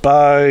who it's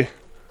by.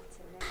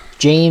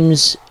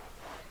 James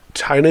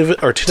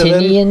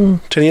Tynion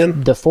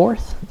the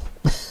Fourth.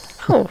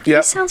 Oh, Yep.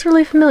 That sounds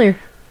really familiar.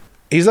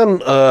 He's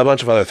done a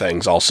bunch of other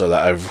things also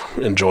that I've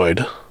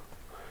enjoyed.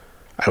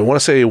 I want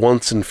to say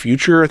Once in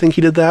Future, I think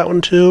he did that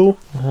one too.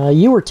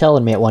 You were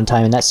telling me at one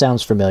time, and that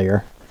sounds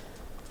familiar.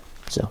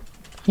 So,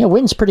 yeah,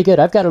 Wind's pretty good.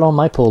 I've got it on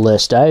my pull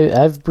list.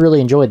 I've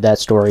really enjoyed that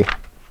story.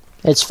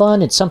 It's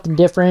fun. It's something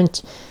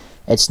different.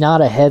 It's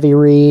not a heavy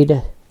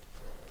read.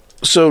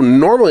 So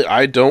normally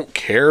I don't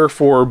care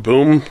for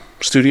Boom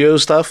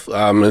Studios stuff.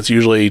 It's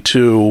usually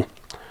too,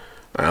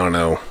 I don't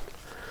know,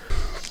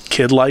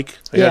 kid-like,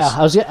 I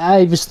guess.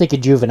 I was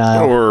thinking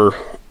juvenile. Or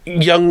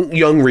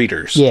young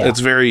readers. Yeah.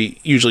 It's very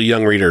usually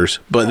young readers.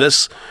 But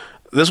this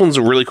one's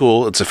really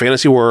cool. It's a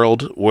fantasy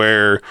world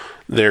where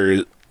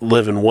they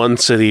live in one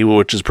city,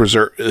 which is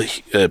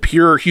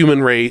pure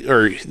human race,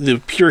 or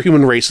the pure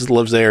human race that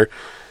lives there.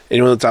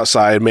 Anyone that's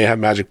outside may have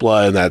magic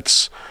blood, and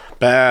that's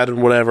bad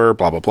and whatever,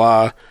 blah, blah,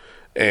 blah.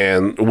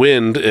 And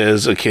Wind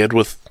is a kid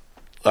with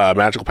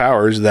magical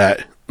powers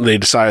that they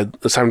decide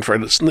it's time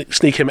to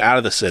sneak him out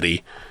of the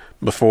city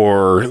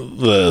before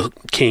the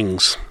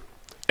king's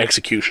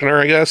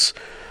executioner, I guess,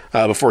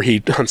 before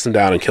he hunts them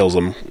down and kills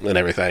them and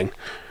everything.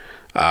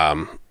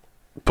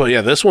 But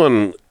yeah, this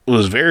one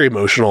was very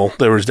emotional.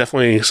 There was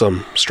definitely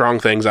some strong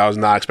things I was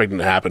not expecting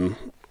to happen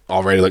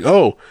already. Like,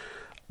 oh,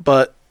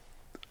 but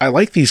I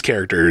like these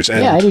characters.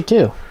 And, yeah, I do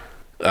too.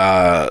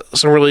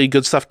 some really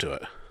good stuff to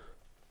it.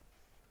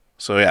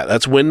 So yeah,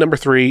 that's Wind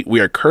 #3. We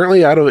are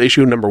currently out of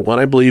issue #1,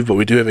 I believe, but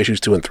we do have issues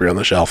 2 and 3 on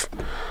the shelf.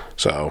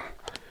 So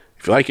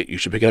if you like it, you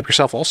should pick it up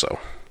yourself also.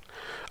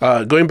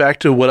 Going back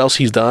to what else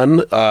he's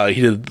done,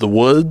 he did The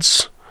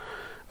Woods,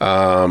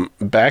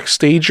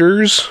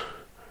 Backstagers.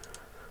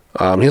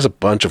 He has a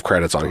bunch of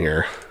credits on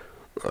here.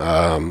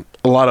 A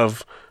lot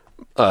of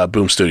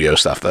Boom Studio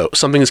stuff, though.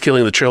 Something is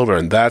Killing the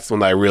Children. That's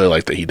one that I really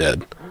like that he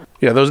did.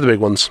 Yeah, those are the big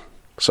ones.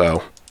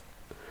 So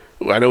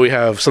I know we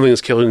have Something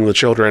is Killing the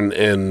Children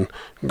in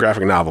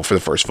graphic novel for the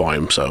first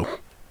volume. So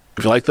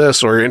if you like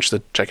this or you're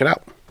interested, check it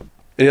out.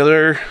 Any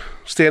other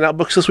standout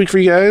books this week for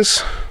you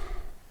guys?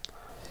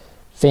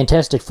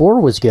 Fantastic Four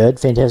was good.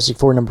 Fantastic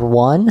Four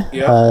 #1.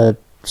 Yeah.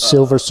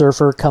 Silver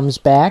Surfer comes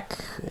back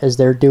as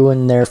they're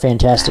doing their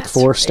Fantastic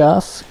Four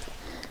stuff.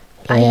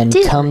 And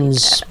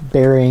comes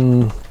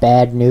bearing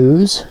bad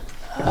news.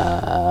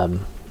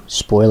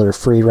 Spoiler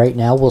free right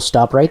now. We'll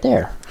stop right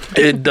there.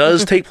 It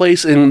does take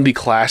place in the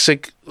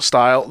classic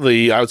style,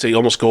 I would say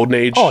almost Golden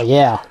Age. Oh,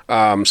 yeah.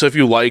 So if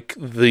you like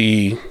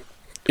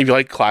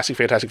classic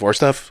Fantastic Four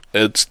stuff,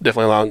 it's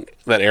definitely along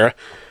that era.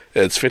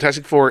 It's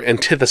Fantastic Four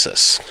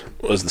Antithesis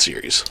was the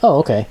series. Oh,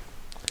 okay.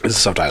 It's a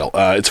subtitle.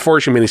 It's a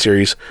 4-issue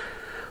miniseries.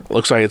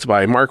 Looks like it's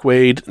by Mark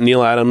Waid,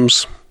 Neil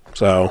Adams.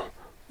 So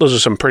those are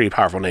some pretty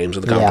powerful names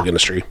in the comic book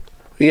industry.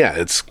 Yeah,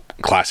 it's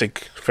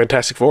classic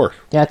Fantastic Four.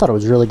 Yeah, I thought it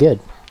was really good.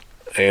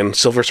 And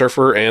Silver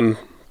Surfer and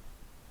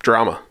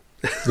drama.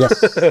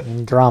 Yes,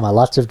 and drama.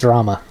 Lots of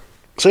drama.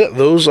 So yeah,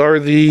 those are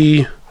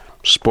the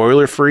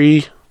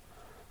spoiler-free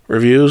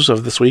reviews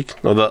of this week,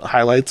 of the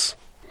highlights.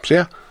 So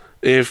yeah,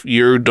 if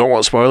you don't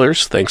want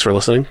spoilers, thanks for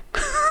listening.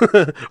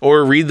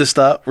 Or read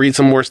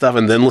some more stuff,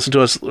 and then listen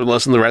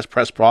to the rest,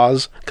 press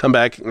pause, come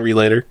back and read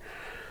later.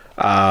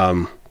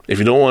 If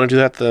you don't want to do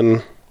that,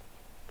 then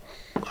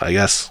I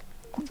guess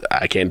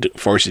I can't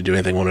force you to do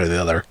anything one or the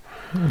other.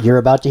 You're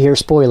about to hear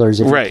spoilers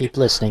if you keep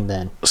listening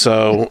then.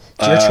 So,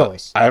 it's your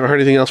choice. I haven't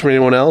heard anything else from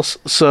anyone else,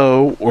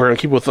 so we're going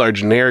to keep with our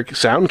generic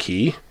sound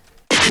key,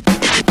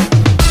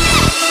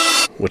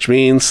 which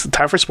means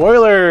time for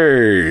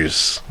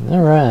spoilers.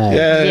 All right.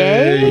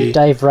 Yay! We'll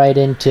dive right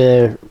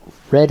into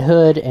Red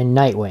Hood and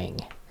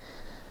Nightwing.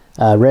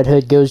 Red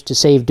Hood goes to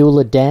save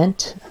Dula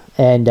Dent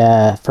and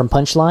from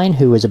Punchline,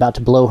 who is about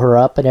to blow her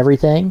up and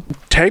everything.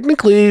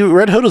 Technically,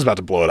 Red Hood is about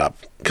to blow it up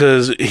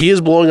because he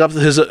is blowing up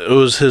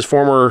his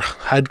former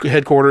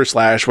headquarters /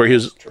 where he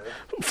was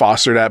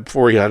fostered at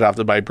before he got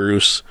adopted by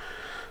Bruce.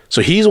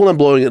 So he's the one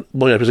blowing up.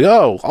 He's like,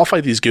 oh, I'll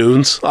fight these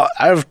goons. I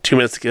have 2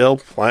 minutes to kill.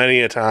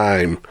 Plenty of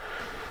time.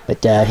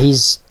 But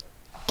he's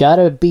got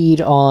a bead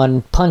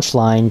on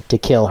Punchline to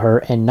kill her,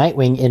 and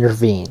Nightwing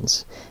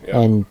intervenes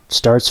and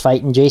starts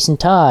fighting Jason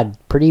Todd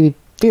pretty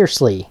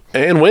fiercely.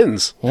 And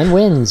wins. He's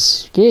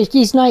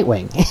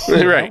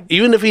Nightwing. Right.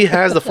 Even if he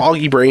has the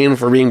foggy brain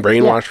for being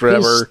brainwashed, forever.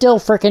 He's still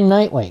freaking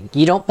Nightwing.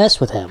 You don't mess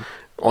with him.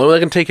 Only one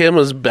that can take him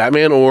is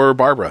Batman or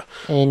Barbara.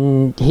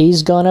 And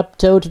he's gone up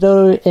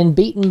toe-to-toe and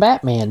beaten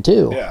Batman,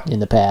 too,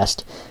 in the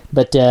past.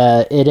 But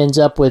it ends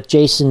up with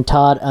Jason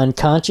Todd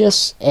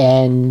unconscious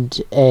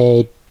and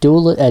a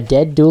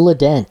dead Dula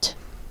Dent.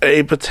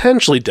 A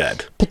potentially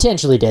dead.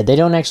 Potentially dead. They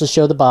don't actually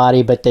show the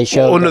body, but they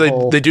show. Oh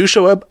no, they do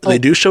show up. They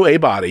do show a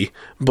body,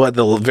 but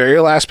the very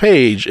last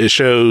page it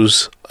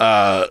shows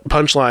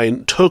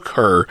Punchline took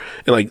her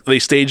and like they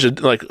staged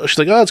it. Like she's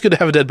like, oh, it's good to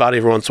have a dead body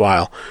every once in a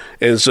while,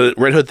 and so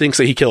Red Hood thinks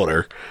that he killed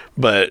her,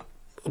 but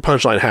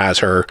Punchline has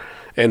her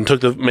and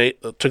took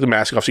the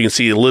mask off, so you can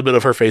see a little bit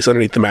of her face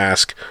underneath the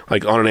mask,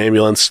 like on an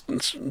ambulance,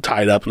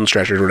 tied up in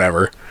stretchers or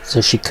whatever. So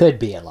she could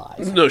be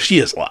alive. No, she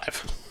is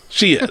alive.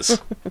 She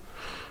is.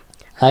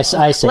 I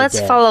say let's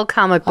dead. follow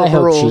comic book I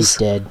hope rules. she's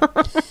dead.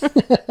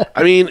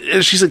 I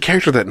mean, she's a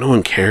character that no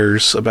one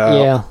cares about.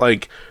 Yeah.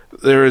 Like,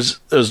 it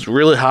was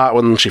really hot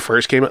when she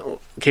first came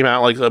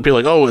out. Like, people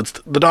like, oh, it's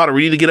the daughter.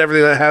 We need to get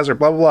everything that has her,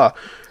 blah, blah, blah.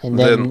 And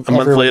then a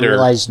month later,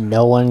 realized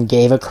no one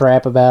gave a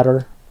crap about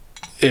her.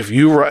 If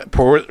you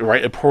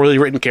write a poorly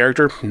written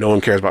character, no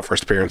one cares about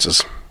first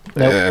appearances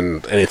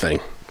and anything.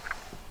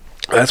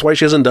 That's why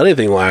she hasn't done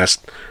anything the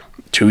last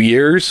 2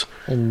 years.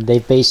 And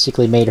they've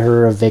basically made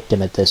her a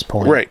victim at this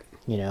point. Right.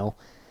 You know,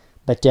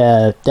 but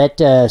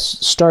that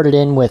started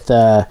in with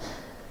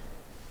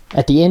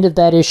at the end of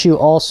that issue.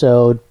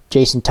 Also,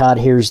 Jason Todd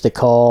hears the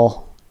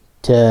call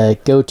to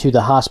go to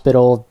the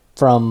hospital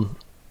from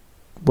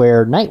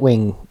where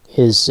Nightwing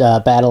is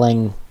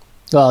battling.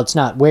 Well, it's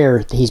not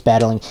where he's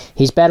battling.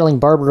 He's battling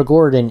Barbara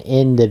Gordon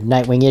in the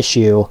Nightwing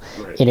issue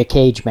in a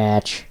cage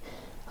match.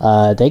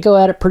 They go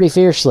at it pretty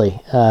fiercely.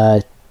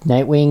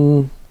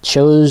 Nightwing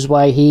shows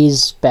why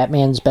he's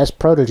Batman's best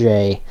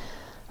protege.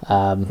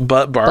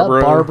 But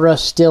Barbara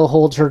still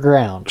holds her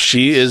ground.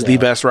 She is the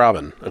best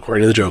Robin,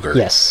 according to the Joker.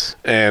 Yes.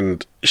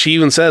 And she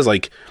even says,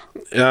 like,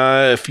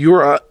 if you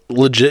were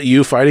legit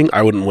you fighting,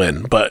 I wouldn't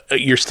win. But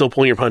you're still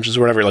pulling your punches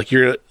or whatever. Like,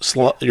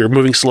 you're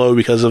moving slow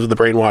because of the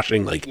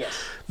brainwashing. Like,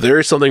 there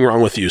is something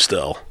wrong with you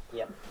still.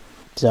 Yep.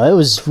 So it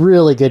was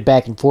really good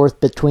back and forth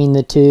between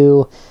the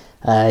two.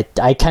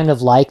 I kind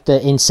of like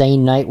the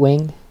insane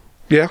Nightwing.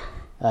 Yeah.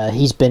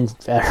 He's been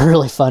a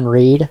really fun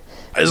read.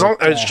 As long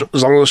as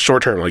it's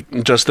short term,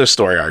 like just this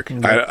story arc.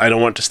 I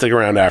don't want to stick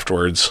around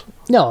afterwards.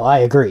 No, I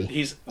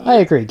agree. I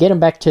agree. Get him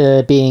back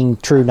to being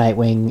true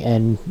Nightwing,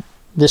 and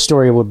this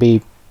story would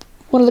be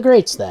one of the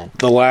greats then.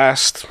 The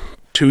last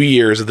 2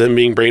 years of them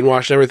being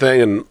brainwashed and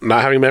everything and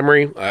not having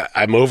memory,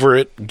 I'm over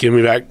it. Give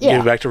me back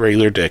to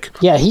regular Dick.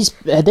 Yeah,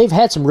 they've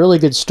had some really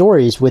good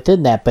stories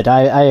within that, but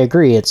I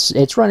agree.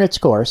 It's run its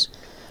course.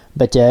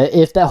 But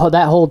if that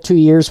whole 2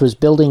 years was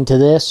building to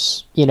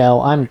this, you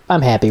know,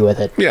 I'm happy with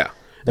it. Yeah.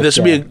 But this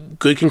would be a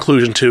good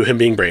conclusion to him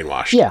being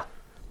brainwashed. Yeah.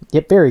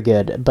 Yep, very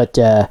good. But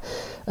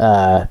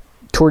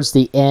towards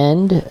the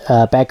end,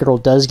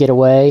 Batgirl does get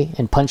away,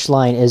 and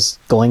Punchline is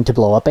going to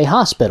blow up a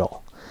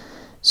hospital.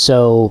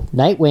 So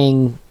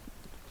Nightwing,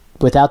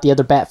 without the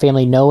other Bat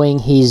family knowing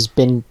he's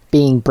been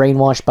being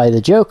brainwashed by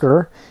the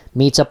Joker,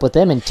 meets up with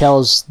them and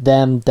tells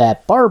them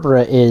that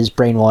Barbara is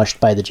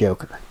brainwashed by the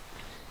Joker.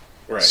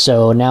 Right.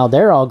 So now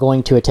they're all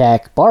going to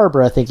attack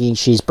Barbara thinking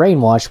she's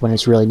brainwashed when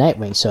it's really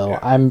Nightwing. So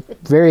I'm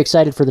very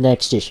excited for the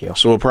next issue.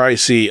 So we'll probably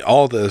see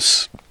all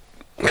this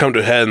come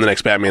to a head in the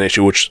next Batman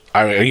issue, which,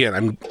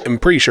 I'm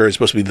pretty sure is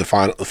supposed to be the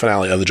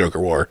finale of the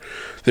Joker War.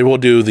 They will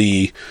do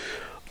the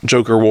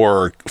Joker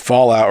War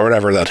Fallout or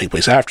whatever that'll take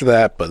place after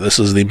that, but this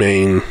is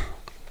the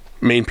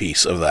main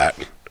piece of that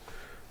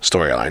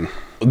storyline.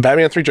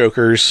 Batman 3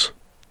 Jokers,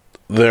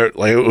 there,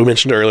 like we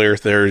mentioned earlier,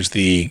 there's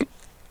the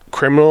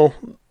criminal,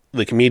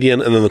 the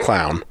comedian, and then the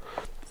clown.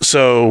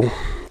 So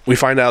we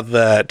find out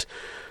that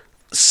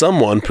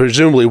someone,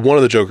 presumably one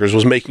of the Jokers,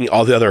 was making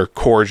all the other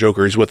core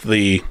Jokers with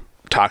the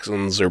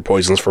toxins or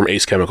poisons from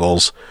Ace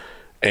Chemicals,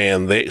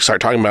 and they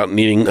start talking about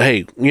needing,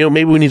 hey,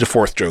 maybe we need a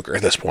fourth Joker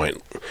at this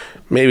point.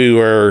 Maybe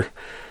we're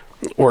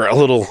a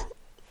little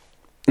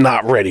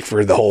not ready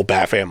for the whole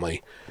Bat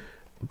family.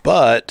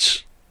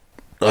 But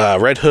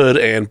Red Hood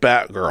and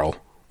Batgirl,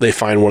 they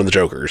find one of the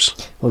Jokers.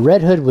 Well,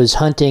 Red Hood was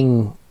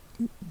hunting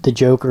the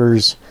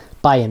Jokers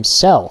by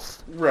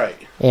himself. Right.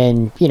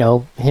 And,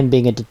 him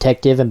being a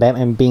detective and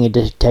Batman being a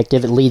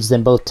detective, it leads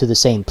them both to the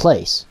same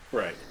place.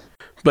 Right.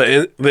 But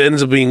it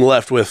ends up being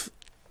left with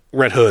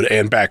Red Hood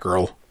and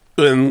Batgirl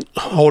and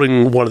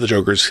holding one of the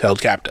Jokers held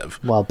captive.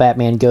 While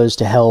Batman goes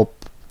to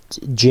help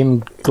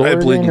Jim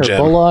Gordon or Jim.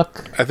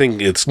 Bullock. I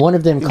think it's one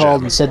of them called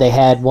Jim. And said they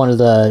had one of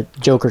the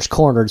Jokers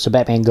cornered, so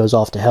Batman goes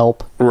off to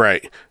help.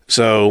 Right.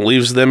 So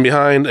leaves them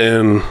behind,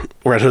 and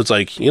Red Hood's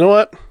like, you know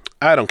what?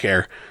 I don't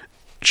care.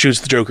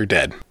 Shoots the Joker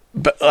dead.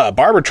 But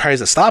Barbara tries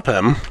to stop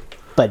him,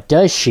 but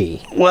does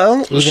she?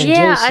 Well, Even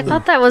Yeah, I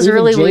thought that was even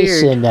really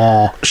weird.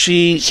 Jason,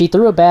 she she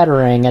threw a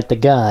batarang at the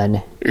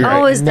gun.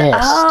 Oh, is that? Missed.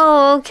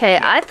 Oh, okay.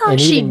 I thought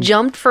And she even-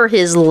 jumped for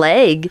his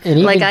leg. And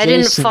even Like I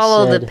didn't Jason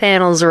follow the said-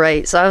 panels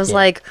right, so I was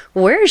like,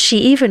 "Where is she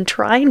even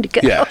trying to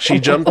go?" yeah, she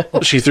jumped.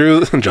 She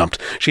threw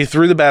She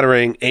threw the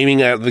batarang,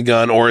 aiming at the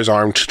gun or his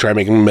arm to try to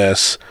make him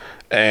miss,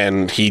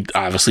 and he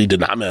obviously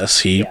did not miss.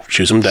 He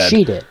shoots him dead.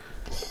 She did.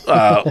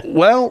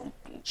 Well,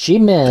 She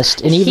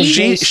missed, and even She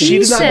Jason did He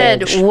not said,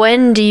 managed-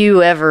 "When do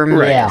you ever miss?"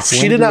 right. Yeah. She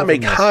When did do not you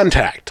make ever miss?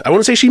 contact. I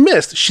wouldn't say she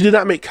missed. She did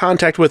not make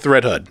contact with the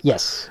Red Hood.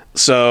 Yes.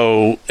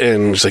 So,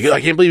 and she's like,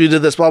 I can't believe you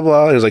did this, blah,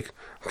 blah. And he was like,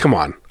 come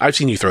on, I've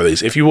seen you throw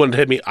these. If you wouldn't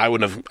hit me, I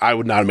would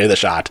not have made the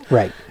shot.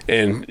 Right.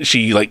 And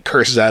she like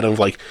curses at him,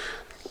 like,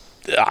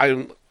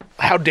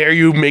 how dare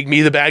you make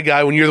me the bad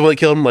guy when you're the one that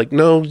killed him? Like,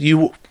 no,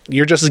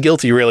 you're just as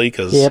guilty, really,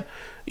 because Yep.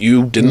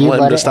 you didn't You let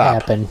him let to it stop.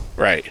 happen.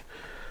 Right.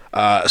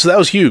 So that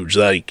was huge.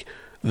 Like,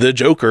 the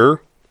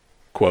Joker,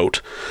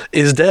 quote,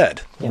 is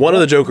dead. One of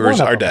the Jokers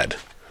one of are them.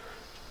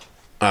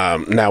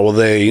 dead. Now, will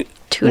they...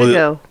 Two to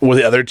go. Will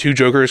the other two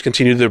Jokers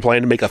continue their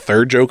plan to make a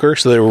third Joker,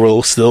 so there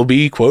will still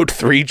be, quote,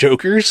 3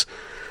 Jokers?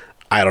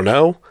 I don't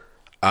know.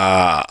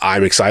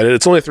 I'm excited.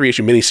 It's only a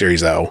 3-issue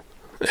miniseries, though,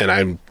 and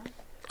I'm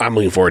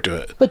looking forward to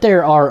it. But they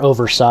are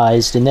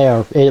oversized, and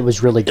it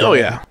was really good. Oh,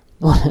 yeah.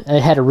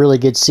 It had a really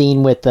good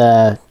scene with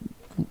a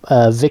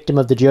victim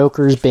of the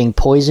Joker's being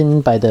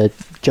poisoned by the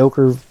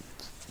Joker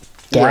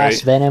gas,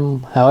 Right.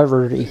 venom,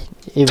 however.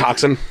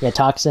 Toxin. Yeah,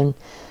 toxin.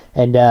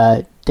 And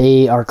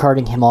they are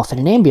carting him off in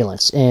an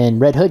ambulance.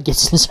 And Red Hood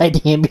gets inside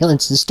the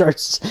ambulance and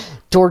starts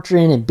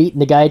torturing and beating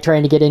the guy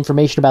trying to get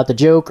information about the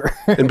Joker.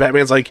 And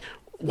Batman's like,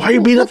 why are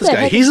you beating up this the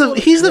guy? heck He's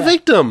is the going-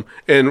 victim.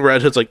 And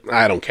Red Hood's like,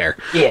 I don't care.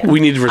 Yeah.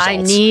 We need results. I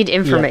need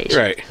information.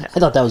 Right. I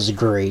thought that was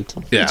great.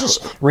 Yeah. He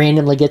just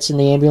randomly gets in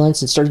the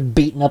ambulance and starts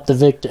beating up the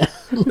victim.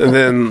 And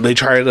then they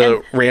try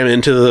to ram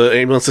into the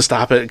ambulance to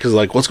stop it because,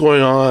 like, what's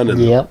going on? And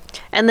Yep.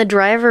 And the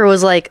driver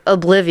was like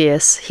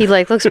oblivious. He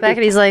like looks back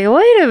and he's like,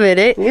 "Wait a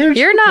minute, Where'd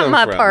you're you not come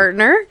my from?"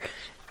 partner."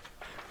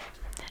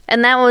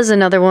 And that was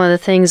another one of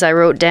the things I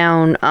wrote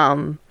down.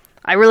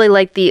 I really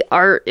liked the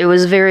art. It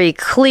was very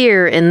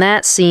clear in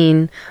that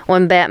scene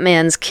when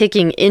Batman's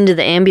kicking into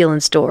the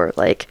ambulance door.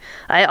 Like,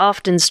 I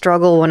often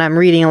struggle when I'm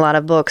reading a lot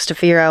of books to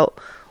figure out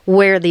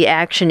where the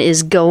action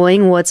is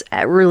going, what's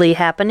really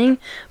happening.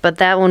 But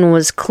that one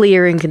was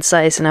clear and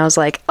concise, and I was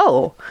like,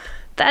 oh,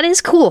 that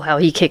is cool how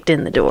he kicked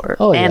in the door.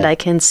 Oh, and yeah. I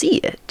can see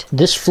it.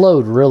 This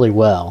flowed really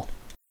well.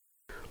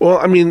 well,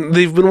 I mean,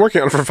 they've been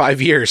working on it for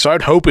 5 years, so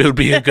I'd hope it would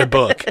be a good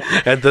book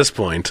at this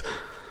point.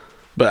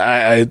 But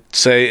I'd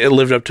say it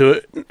lived up to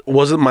it.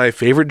 Was it my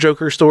favorite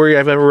Joker story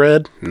I've ever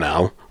read?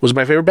 No. Was it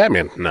my favorite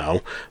Batman?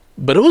 No.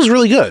 But it was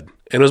really good.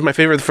 And it was my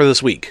favorite for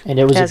this week. And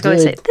it was I a was going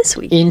to say good this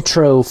week.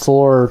 intro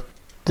for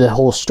the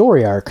whole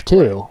story arc,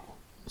 too.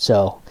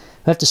 So, we'll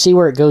have to see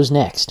where it goes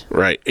next.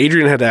 Right.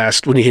 Adrian had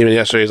asked when he came in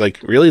yesterday, he's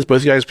like, really? Is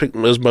both you guys pick?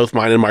 Was both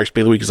mine and Mark's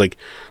pick of the week? He's like,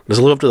 does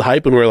it live up to the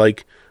hype? And we're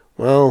like,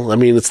 well, I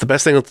mean, it's the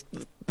best thing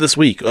this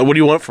week. What do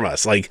you want from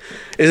us? Like,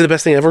 is it the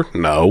best thing ever?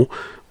 No.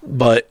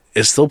 But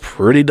it's still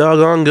pretty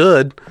doggone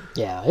good.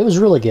 Yeah, it was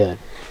really good.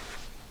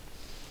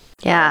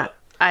 Yeah,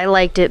 I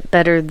liked it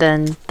better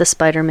than the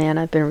Spider-Man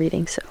I've been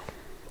reading, so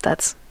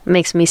that's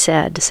makes me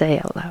sad to say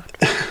out loud.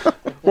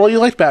 Well, you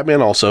like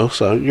Batman also,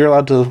 so you're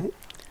allowed to.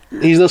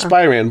 He's no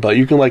Spider-Man, but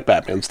you can like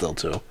Batman still,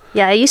 too.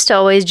 Yeah, I used to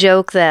always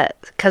joke that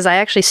because I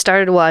actually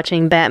started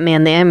watching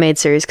Batman the animated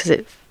series because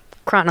it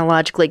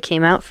chronologically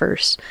came out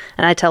first,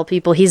 and I tell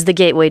people he's the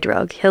gateway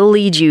drug. He'll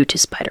lead you to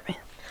Spider-Man.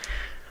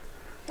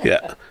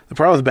 Yeah. The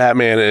problem with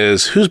Batman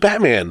is, who's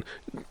Batman?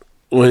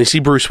 When you see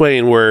Bruce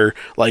Wayne, where,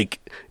 like,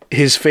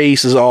 his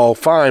face is all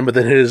fine, but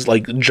then his,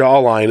 like,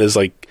 jawline is,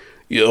 like,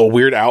 a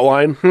weird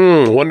outline.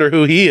 Wonder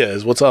who he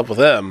is. What's up with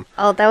him?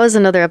 Oh, that was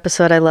another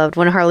episode I loved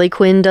when Harley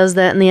Quinn does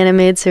that in the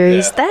animated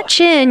series. Yeah. That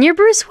chin, you're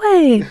Bruce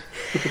Wayne.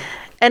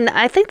 And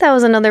I think that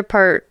was another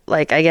part,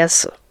 like, I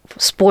guess,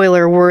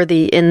 spoiler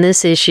worthy in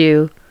this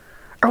issue.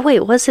 Or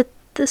wait, was it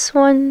this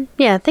one?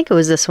 Yeah, I think it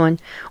was this one.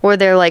 Where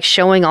they're, like,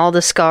 showing all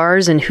the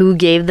scars and who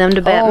gave them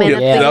to Batman yeah, at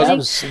the that beginning.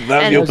 was And- the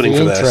That was opening the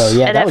for intro. this.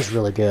 Yeah, And that if- was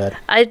really good.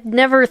 I'd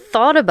never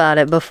thought about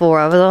it before.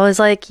 I was always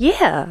like,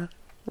 yeah,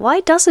 why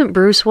doesn't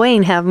Bruce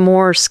Wayne have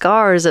more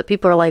scars that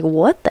people are like,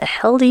 what the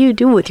hell do you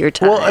do with your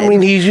time? Well, I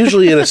mean, he's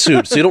usually in a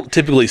suit, so you don't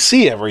typically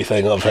see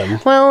everything of him.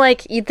 Well,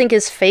 like, you'd think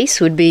his face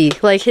would be,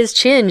 like, his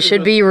chin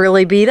should be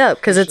really beat up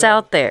because it's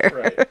out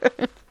there.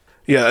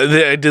 Yeah,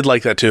 I did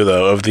like that too,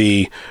 though, of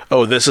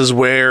this is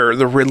where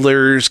the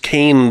Riddler's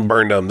cane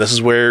burned him. This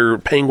is where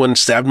Penguin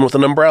stabbed him with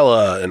an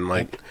umbrella. And,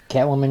 like,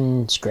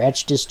 Catwoman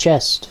scratched his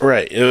chest.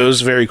 right. It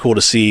was very cool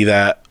to see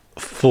that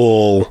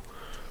full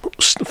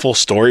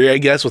story, I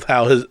guess, with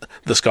how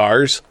the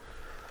scars.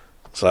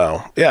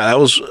 So, yeah, that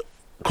was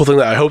a cool thing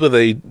that I hope that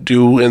they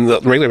do in the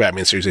regular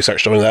Batman series. They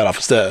start showing that off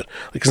instead.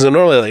 Because they're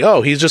normally like,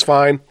 oh, he's just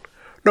fine.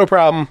 No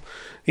problem.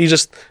 He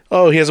just,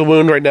 he has a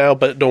wound right now,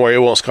 but don't worry, it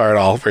won't scar at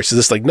all. Versus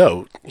this, like,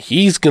 no,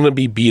 he's going to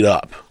be beat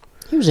up.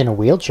 He was in a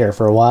wheelchair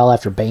for a while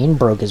after Bane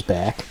broke his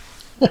back.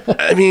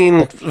 I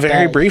mean,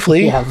 very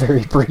briefly. Yeah,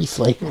 very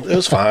briefly. It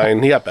was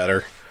fine. He got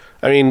better.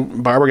 I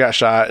mean, Barbara got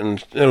shot in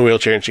a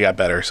wheelchair and she got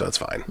better, so it's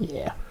fine.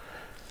 Yeah.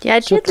 Yeah, I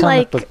So did comic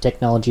like. book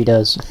technology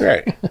does.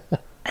 Right.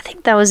 I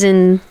think that was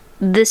in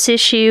this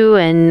issue,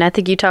 and I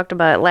think you talked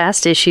about it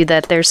last issue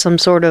that there's some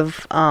sort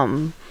of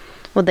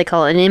what they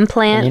call it, an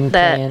implant,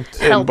 that implant.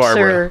 helps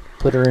Barbara. her.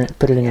 Put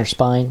it in her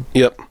spine.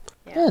 Yep.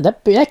 Yeah,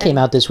 that came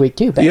out this week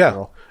too. Yeah.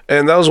 Batgirl.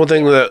 And that was one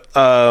thing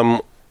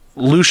that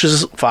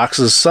Lucius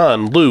Fox's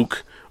son,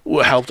 Luke,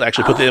 helped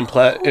actually put the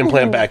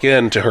implant back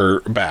into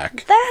her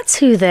back. That's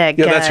who that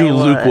guy Yeah, that's who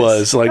Luke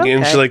was. Like,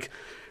 and she's Okay.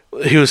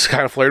 like, he was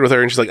kind of flirting with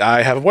her, and she's like,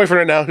 I have a boyfriend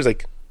right now. He's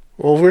like,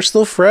 well, we're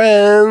still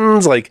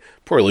friends. Like,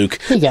 poor Luke.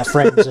 He got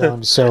friend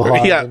zoned so hard.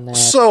 He in got that.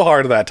 so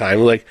hard at that time.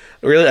 Like,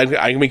 really,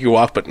 I can make you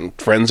walk, but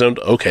friend zoned,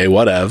 okay,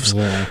 whatevs.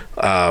 Yeah.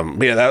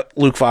 But yeah, that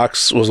Luke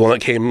Fox was the one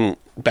that came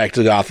back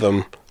to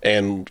Gotham,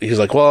 and he's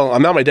like, well,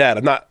 I'm not my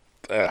dad.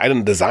 I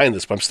didn't design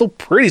this, but I'm still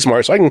pretty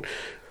smart, so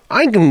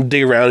I can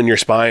dig around in your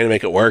spine and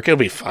make it work. It'll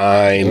be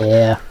fine.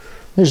 Yeah.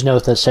 There's no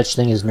such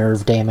thing as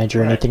nerve damage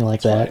or anything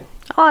like that.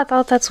 Oh, I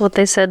thought that's what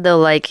they said though.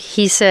 Like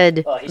he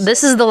said,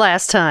 this is the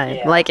last time.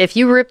 Yeah. Like if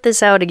you rip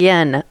this out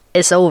again,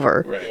 it's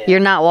over. Right. You're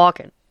not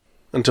walking.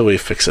 Until we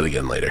fix it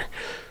again later.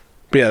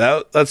 But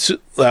yeah, that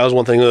was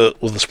one thing that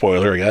was the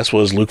spoiler, I guess,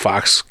 was Luke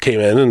Fox came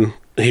in and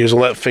he was the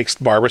one that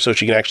fixed Barbara so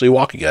she can actually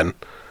walk again.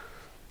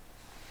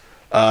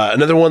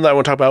 Another one that I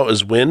want to talk about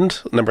is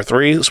Wind, number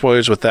 3.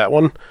 Spoilers with that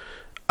one.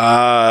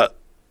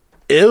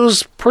 It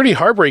was pretty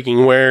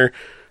heartbreaking where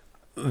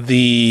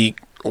the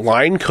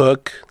line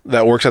cook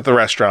that works at the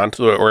restaurant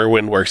where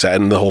Wind works at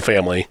and the whole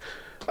family,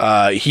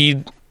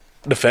 he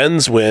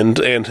defends Wind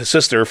and his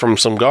sister from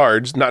some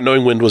guards, not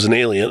knowing Wind was an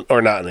alien,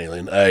 or not an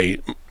alien, a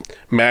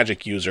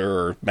magic user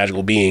or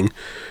magical being.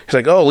 He's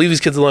like, oh, leave these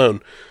kids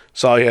alone.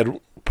 Saw he had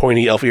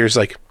pointy elf ears,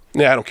 like,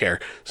 yeah, I don't care.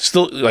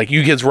 Still, like,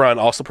 you kids run,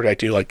 I'll still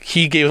protect you. Like,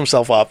 he gave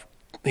himself up.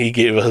 He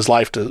gave his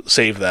life to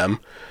save them.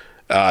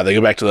 They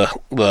go back to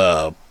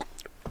the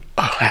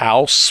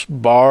house,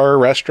 bar,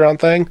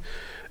 restaurant thing.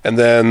 And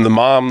then the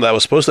mom that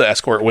was supposed to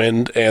escort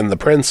Wind and the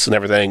prince and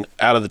everything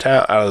out of the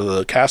town, out of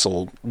the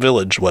castle,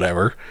 village,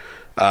 whatever,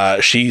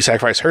 she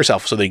sacrificed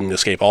herself so they can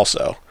escape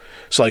also.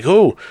 So, like,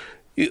 oh,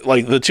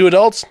 like, the 2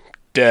 adults,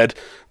 dead.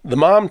 The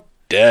mom,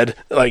 dead.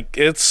 Like,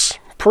 it's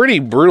pretty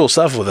brutal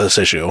stuff with this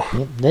issue.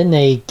 Then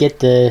they get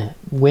the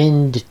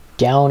Wind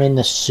down in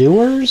the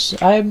sewers,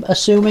 I'm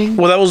assuming.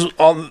 Well, that was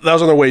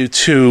on their way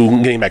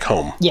to getting back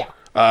home. Yeah.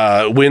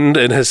 Wind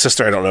and his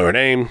sister, I don't know her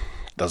name.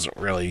 Doesn't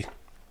really,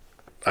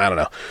 I don't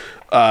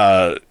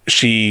know.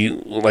 She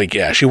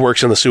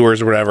works in the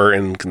sewers or whatever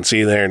and can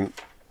see there and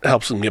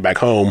helps them get back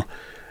home.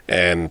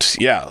 And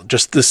yeah,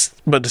 just this,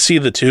 but to see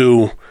the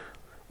 2,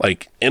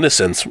 like,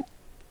 innocents,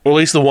 or at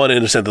least the one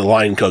innocent, the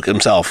line cook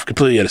himself,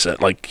 completely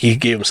innocent. Like, he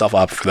gave himself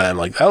up for them.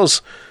 Like, that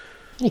was,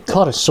 He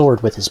caught a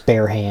sword with his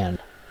bare hand.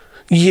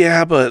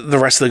 yeah, but the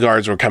rest of the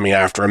guards were coming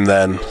after him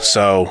then,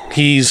 so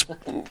he's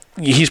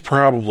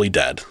probably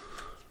dead.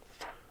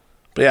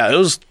 But yeah, it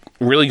was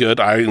really good.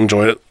 I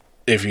enjoyed it.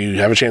 If you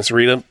have a chance to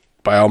read it,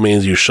 by all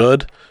means, you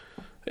should.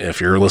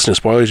 If you're listening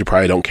to spoilers, you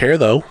probably don't care,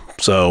 though.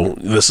 So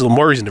this is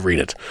more reason to read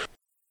it.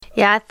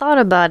 Yeah, I thought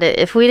about it.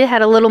 If we'd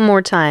had a little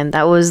more time,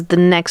 that was the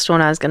next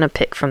one I was going to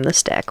pick from the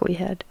stack we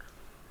had.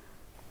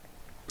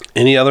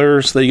 Any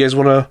others that you guys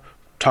want to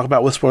talk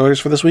about with spoilers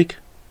for this week?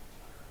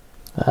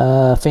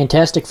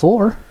 Fantastic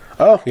Four.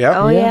 Oh, yeah.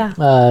 Oh,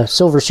 yeah.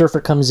 Silver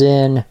Surfer comes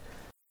in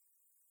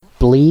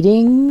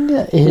bleeding.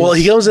 Well,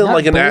 he comes in not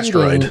like an bleeding.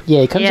 asteroid.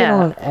 Yeah, he comes in Yeah.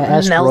 on an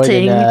asteroid,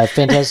 Melting. and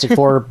Fantastic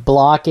Four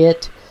block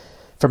it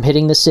from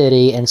hitting the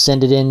city and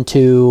send it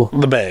into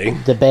The Bay.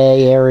 the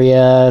Bay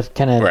Area,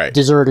 kind of Right.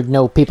 deserted,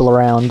 no people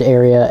around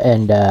area,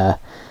 and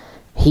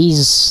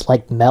he's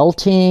like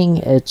melting.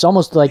 It's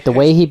almost like the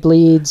way he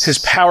bleeds. His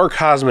power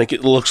cosmic,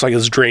 it looks like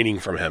it's draining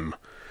from him.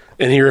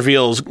 And he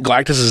reveals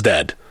Galactus is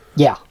dead.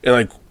 Yeah.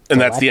 And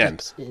that's the end.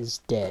 Galactus is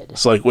dead.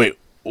 It's like, wait,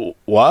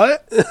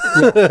 what?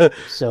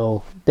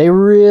 So they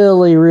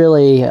really,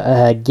 really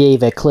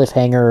gave a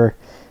cliffhanger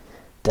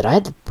that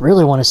I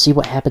really want to see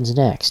what happens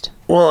next.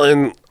 Well,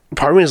 and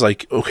part of me is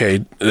like,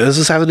 okay, does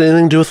this have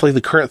anything to do with like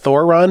the current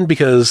Thor run?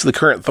 Because the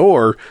current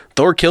Thor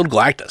killed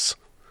Galactus,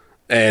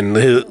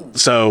 and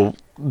so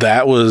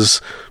that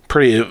was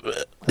pretty.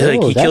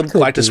 Like he that killed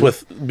could Galactus be.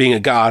 with being a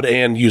god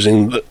and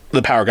using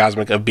the power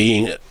cosmic of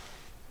being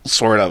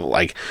sort of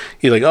like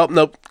he's like, oh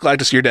nope,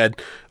 Galactus, you're dead.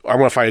 I'm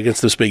gonna fight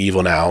against this big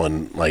evil now,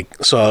 and like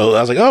so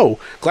I was like, oh,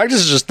 Galactus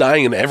is just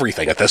dying in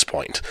everything at this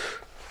point.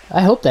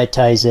 I hope that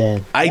ties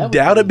in. I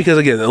doubt it because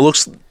again, it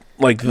looks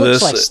like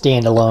Looks this like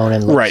standalone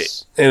and looks,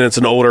 right, and it's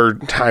an older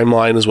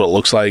timeline is what it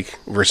looks like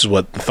versus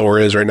what Thor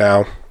is right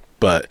now.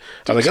 But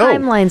I was like, oh,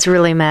 Timelines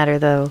really matter,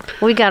 though.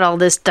 We got all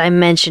this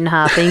dimension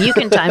hopping. You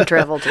can time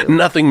travel, too.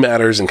 nothing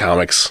matters in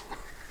comics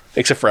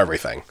except for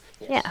everything.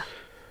 Yeah.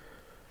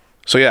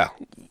 So yeah,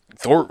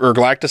 Thor or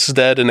Galactus is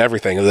dead and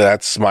everything.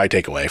 That's my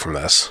takeaway from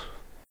this.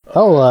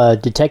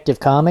 Detective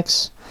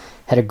Comics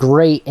had a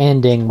great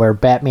ending where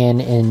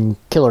Batman and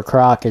Killer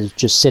Croc is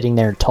just sitting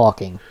there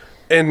talking.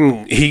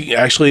 And he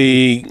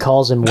actually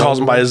calls him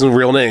by his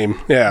real name.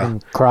 Yeah.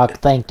 And Croc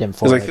thanked him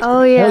for He's like, it.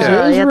 Oh yeah, It was a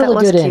that really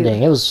was good cute.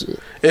 ending. It was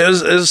It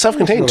was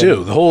self-contained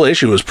too. The whole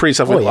issue was pretty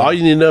self-contained. Oh, yeah. All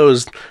you need to know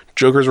is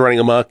Joker's running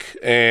amok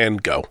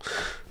and go.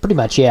 pretty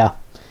much, yeah.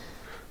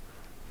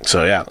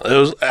 So yeah, it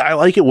was. I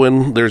like it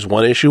when there's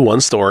one issue,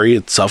 one story.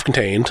 It's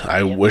self-contained.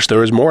 I wish there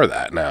was more of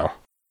that now.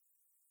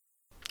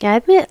 Yeah, I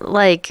admit,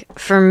 like,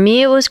 for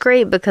me it was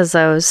great because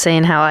I was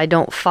saying how I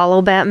don't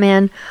follow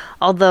Batman.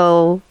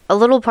 Although, a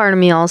little part of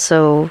me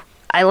also,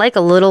 I like a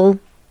little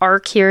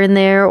arc here and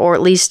there, or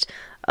at least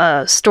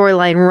a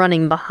storyline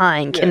running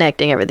behind,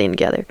 connecting everything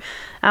together.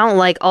 I don't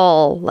like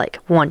all, like,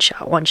 one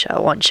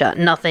shot.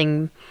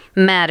 Nothing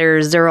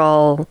matters. They're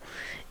all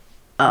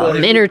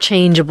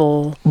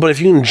interchangeable. But if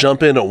you can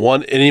jump in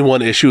at any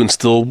one issue and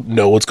still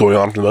know what's going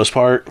on for the most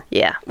part,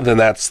 Yeah. then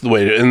that's the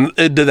way to. And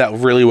it did that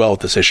really well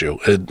with this issue.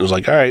 It was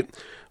like, all right,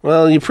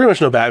 well, you pretty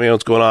much know Batman,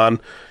 what's going on.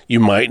 You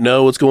might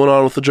know what's going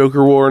on with the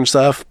Joker War and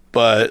stuff,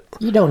 but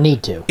You don't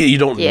need to. you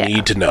don't Yeah.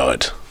 need to know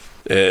it.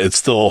 It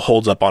still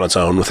holds up on its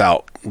own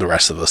without the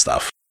rest of the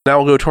stuff. Now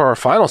we'll go to our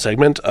final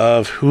segment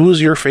of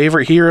who's your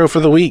favorite hero for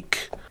the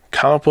week,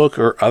 comic book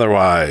or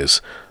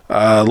otherwise.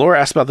 Laura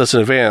asked about this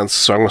in advance,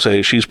 so I'm going to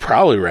say she's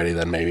probably ready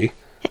then, maybe.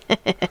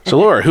 So,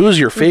 Laura, who's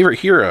your favorite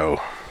hero?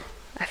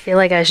 I feel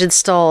like I should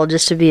stall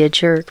just to be a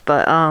jerk,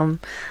 but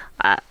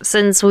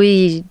since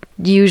we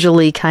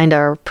usually kind of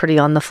are pretty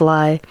on the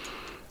fly,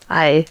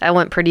 I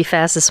went pretty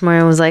fast this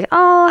morning and was like,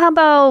 oh, how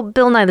about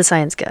Bill Nye the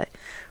Science Guy?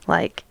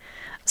 Like,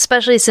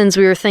 especially since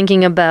we were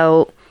thinking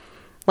about,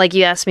 like,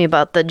 you asked me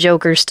about the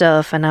Joker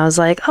stuff, and I was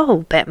like,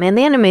 oh, Batman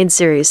the Animated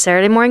Series,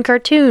 Saturday morning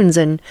cartoons,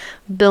 and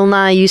Bill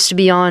Nye used to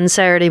be on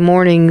Saturday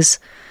mornings.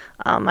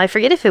 I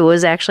forget if it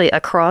was actually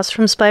across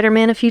from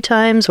Spider-Man a few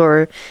times,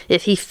 or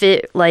if he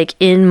fit, like,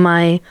 in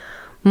my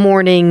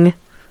morning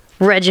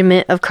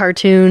regiment of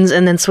cartoons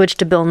and then switch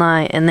to Bill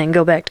Nye and then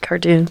go back to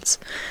cartoons.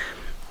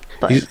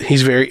 But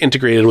He's very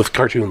integrated with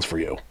cartoons for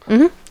you.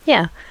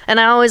 yeah, and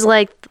I always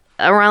liked,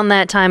 around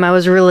that time I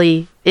was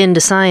really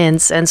into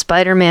science, and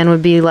Spider-Man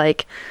would be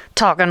like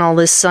talking all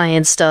this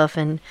science stuff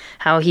and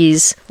how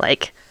he's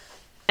like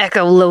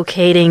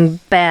echolocating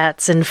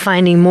bats and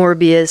finding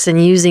Morbius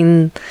and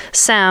using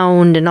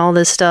sound and all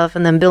this stuff,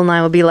 and then Bill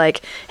Nye would be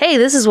like, hey,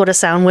 this is what a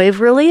sound wave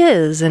really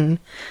is, and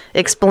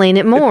explain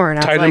it more. And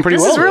I tied was in like, pretty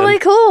this well is really then.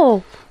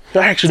 cool.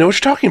 I actually know what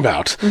you're talking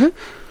about.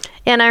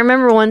 And I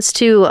remember once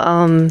too,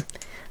 I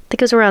think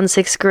it was around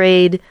 6th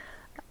grade,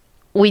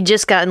 we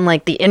just gotten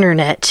like the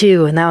internet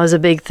too, and that was a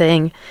big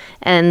thing.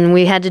 And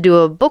we had to do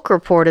a book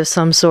report of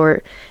some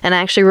sort. And I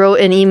actually wrote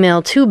an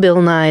email to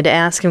Bill Nye to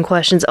ask him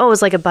questions. Oh, it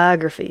was like a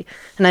biography.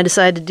 And I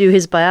decided to do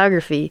his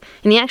biography.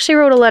 And he actually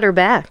wrote a letter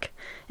back.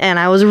 And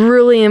I was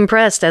really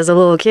impressed as a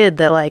little kid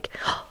that like,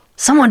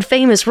 someone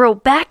famous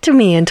wrote back to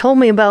me and told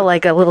me about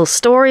like a little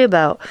story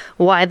about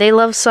why they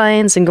love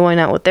science and going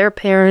out with their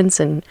parents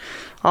and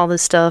all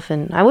this stuff.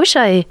 And I wish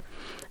I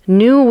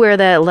knew where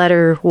that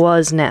letter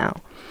was now.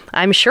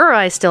 I'm sure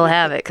I still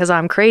have it because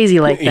I'm crazy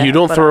like that. You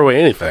don't but throw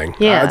away anything.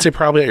 Yeah. I'd say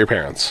probably at your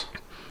parents.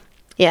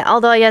 Yeah,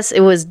 although I guess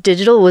it was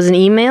digital, it was an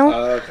email.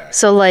 Okay.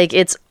 So like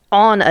it's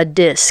on a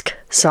disc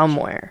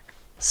somewhere.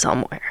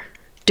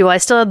 Do I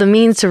still have the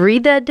means to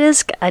read that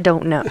disc? I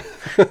don't know.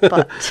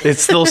 But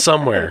It's still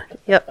somewhere.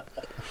 yep.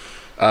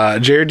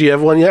 Jared, do you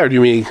have one yet, or do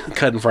you mean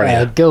cut in front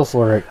of you? Go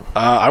for it.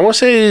 I want to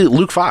say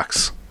Luke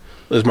Fox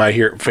is my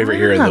favorite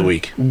hero of the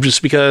week,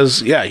 just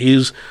because, yeah, he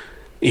was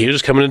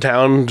just coming to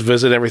town to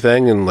visit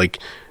everything, and like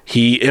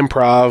he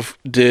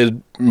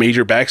did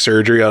major back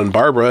surgery on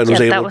Barbara, and was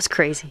Yeah, able that was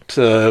crazy.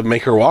 to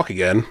make her walk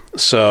again.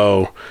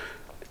 So,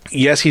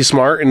 yes, he's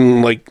smart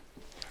and like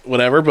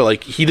whatever, but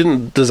like he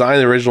didn't design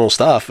the original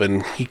stuff,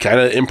 and he kind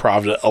of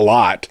improv'd it a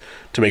lot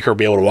to make her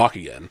be able to walk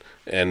again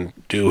and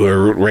do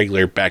her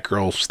regular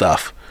Batgirl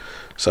stuff.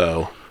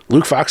 So,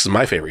 Luke Fox is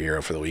my favorite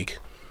hero for the week.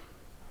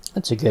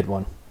 That's a good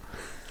one.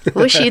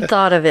 Wish you'd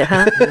thought of it,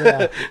 huh?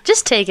 Yeah,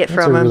 Just take it that's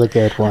from a him. really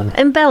good one.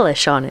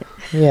 Embellish on it.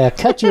 Yeah,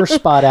 cut your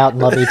spot out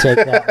and let me take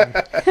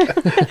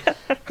that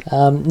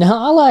one. Now,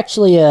 I'll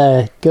actually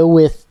go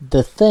with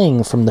The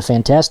Thing from the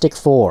Fantastic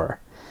Four.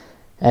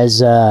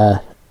 As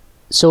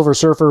Silver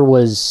Surfer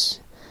was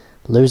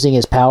losing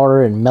his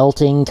power and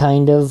melting,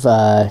 kind of,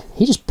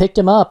 he just picked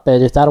him up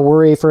without a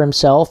worry for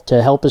himself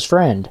to help his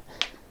friend.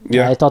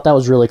 Yeah. I thought that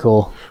was really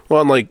cool. Well,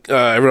 and like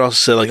everyone else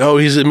said, like, oh,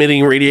 he's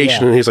emitting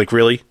radiation, Yeah. and he's like,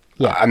 really?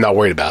 Yeah. I'm not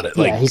worried about it.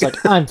 Like, Yeah, he's like,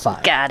 I'm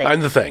fine. Got it. I'm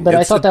the Thing. But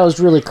I thought that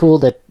was really cool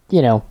that,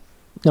 no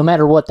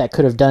matter what that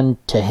could have done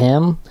to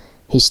him,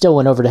 he still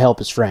went over to help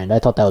his friend. I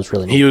thought that was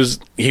really neat.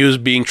 he was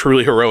being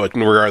truly heroic,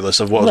 regardless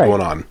of what was Right.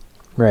 going on.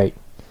 Right.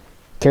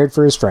 Cared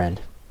for his friend.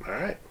 All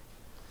right.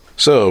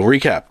 So,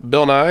 recap: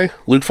 Bill Nye,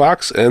 Luke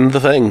Fox, and The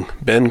Thing,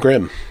 Ben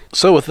Grimm.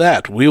 So, with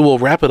that, we will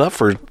wrap it up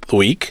for the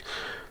week.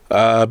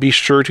 Be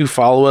sure to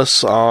follow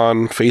us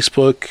on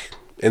Facebook,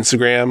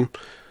 Instagram.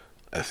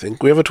 I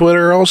think we have a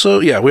Twitter also.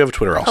 Yeah, we have a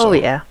Twitter also. Oh,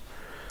 yeah.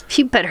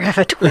 You better have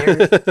a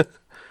Twitter.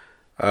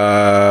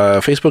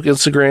 Facebook,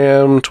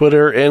 Instagram,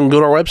 Twitter, and go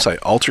to our website,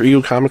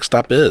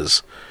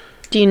 alteregocomics.biz.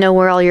 Do you know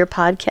where all your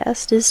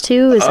podcast is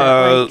too? Is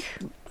that like...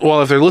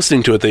 Well, if they're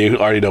listening to it, they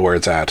already know where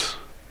it's at,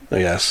 I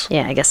guess.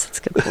 Yeah, I guess that's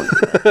a good point.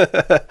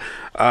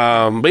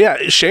 But yeah,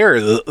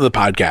 share the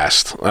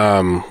podcast.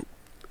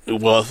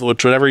 Well,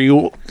 whatever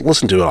you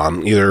listen to it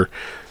on. Either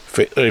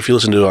if you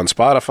listen to it on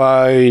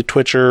Spotify,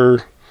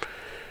 Twitcher,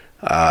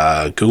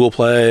 Google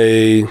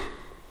Play,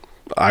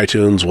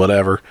 iTunes,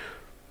 whatever,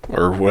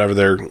 or whatever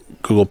their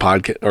Google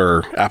Podcast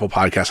or Apple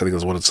Podcast, I think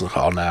is what it's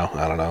called now.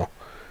 I don't know.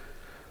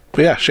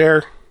 But yeah,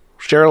 share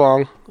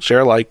along,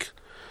 share, like,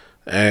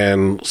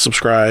 and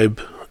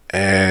subscribe,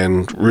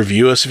 and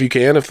review us if you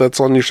can, if that's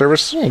on your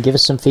service. Yeah, give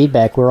us some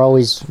feedback. We're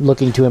always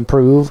looking to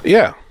improve.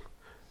 Yeah.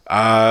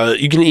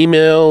 You can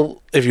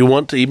email, if you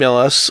want to email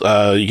us,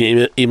 you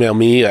can email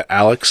me at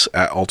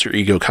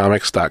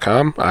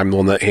alex@alteregocomics.com. I'm the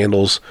one that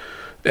handles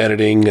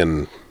editing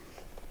and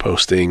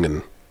posting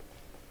and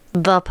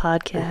The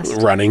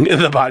podcast. running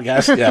the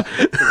podcast. Yeah.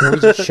 We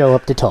just show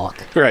up to talk.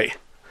 Right.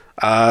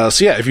 So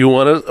yeah, if you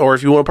want to, or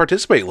if you want to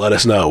participate, let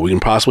us know. We can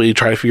possibly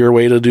try to figure a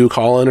way to do a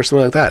call in or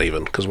something like that,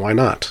 even, because why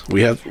not?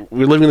 We're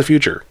living in the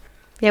future.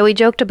 Yeah, we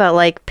joked about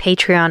like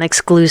Patreon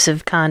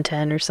exclusive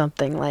content or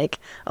something like,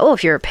 oh,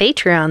 if you're a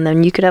Patreon,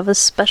 then you could have a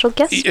special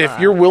guest spot. If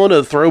you're willing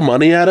to throw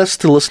money at us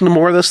to listen to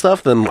more of this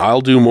stuff, then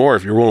I'll do more.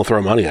 If you're willing to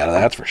throw money at it,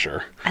 that's for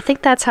sure. I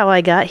think that's how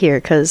I got here,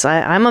 because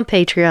I'm a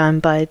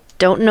Patreon, but I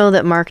don't know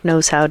that Mark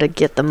knows how to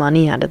get the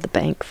money out of the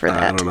bank for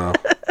that. I don't know.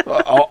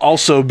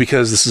 Also,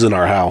 because this is in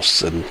our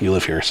house and you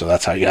live here, so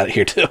that's how you got it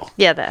here too.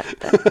 Yeah,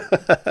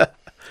 that.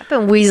 I've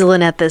been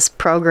weaseling at this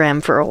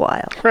program for a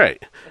while.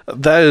 Right.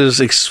 That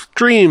is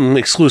extreme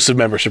exclusive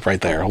membership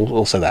right there.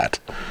 We'll say that.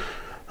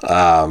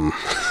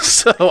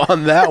 So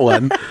on that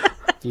one,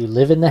 If you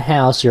live in the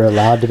house, you're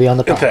allowed to be on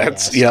the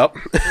podcast. yep.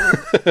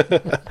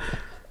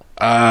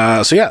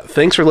 So yeah,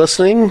 thanks for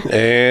listening,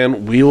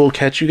 and we will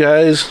catch you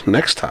guys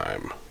next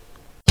time.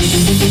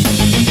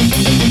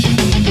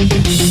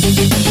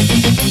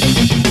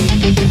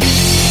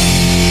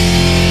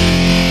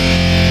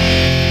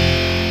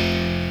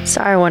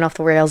 Sorry I went off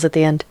the rails at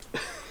the end.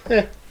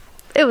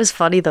 It was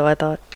funny though, I thought.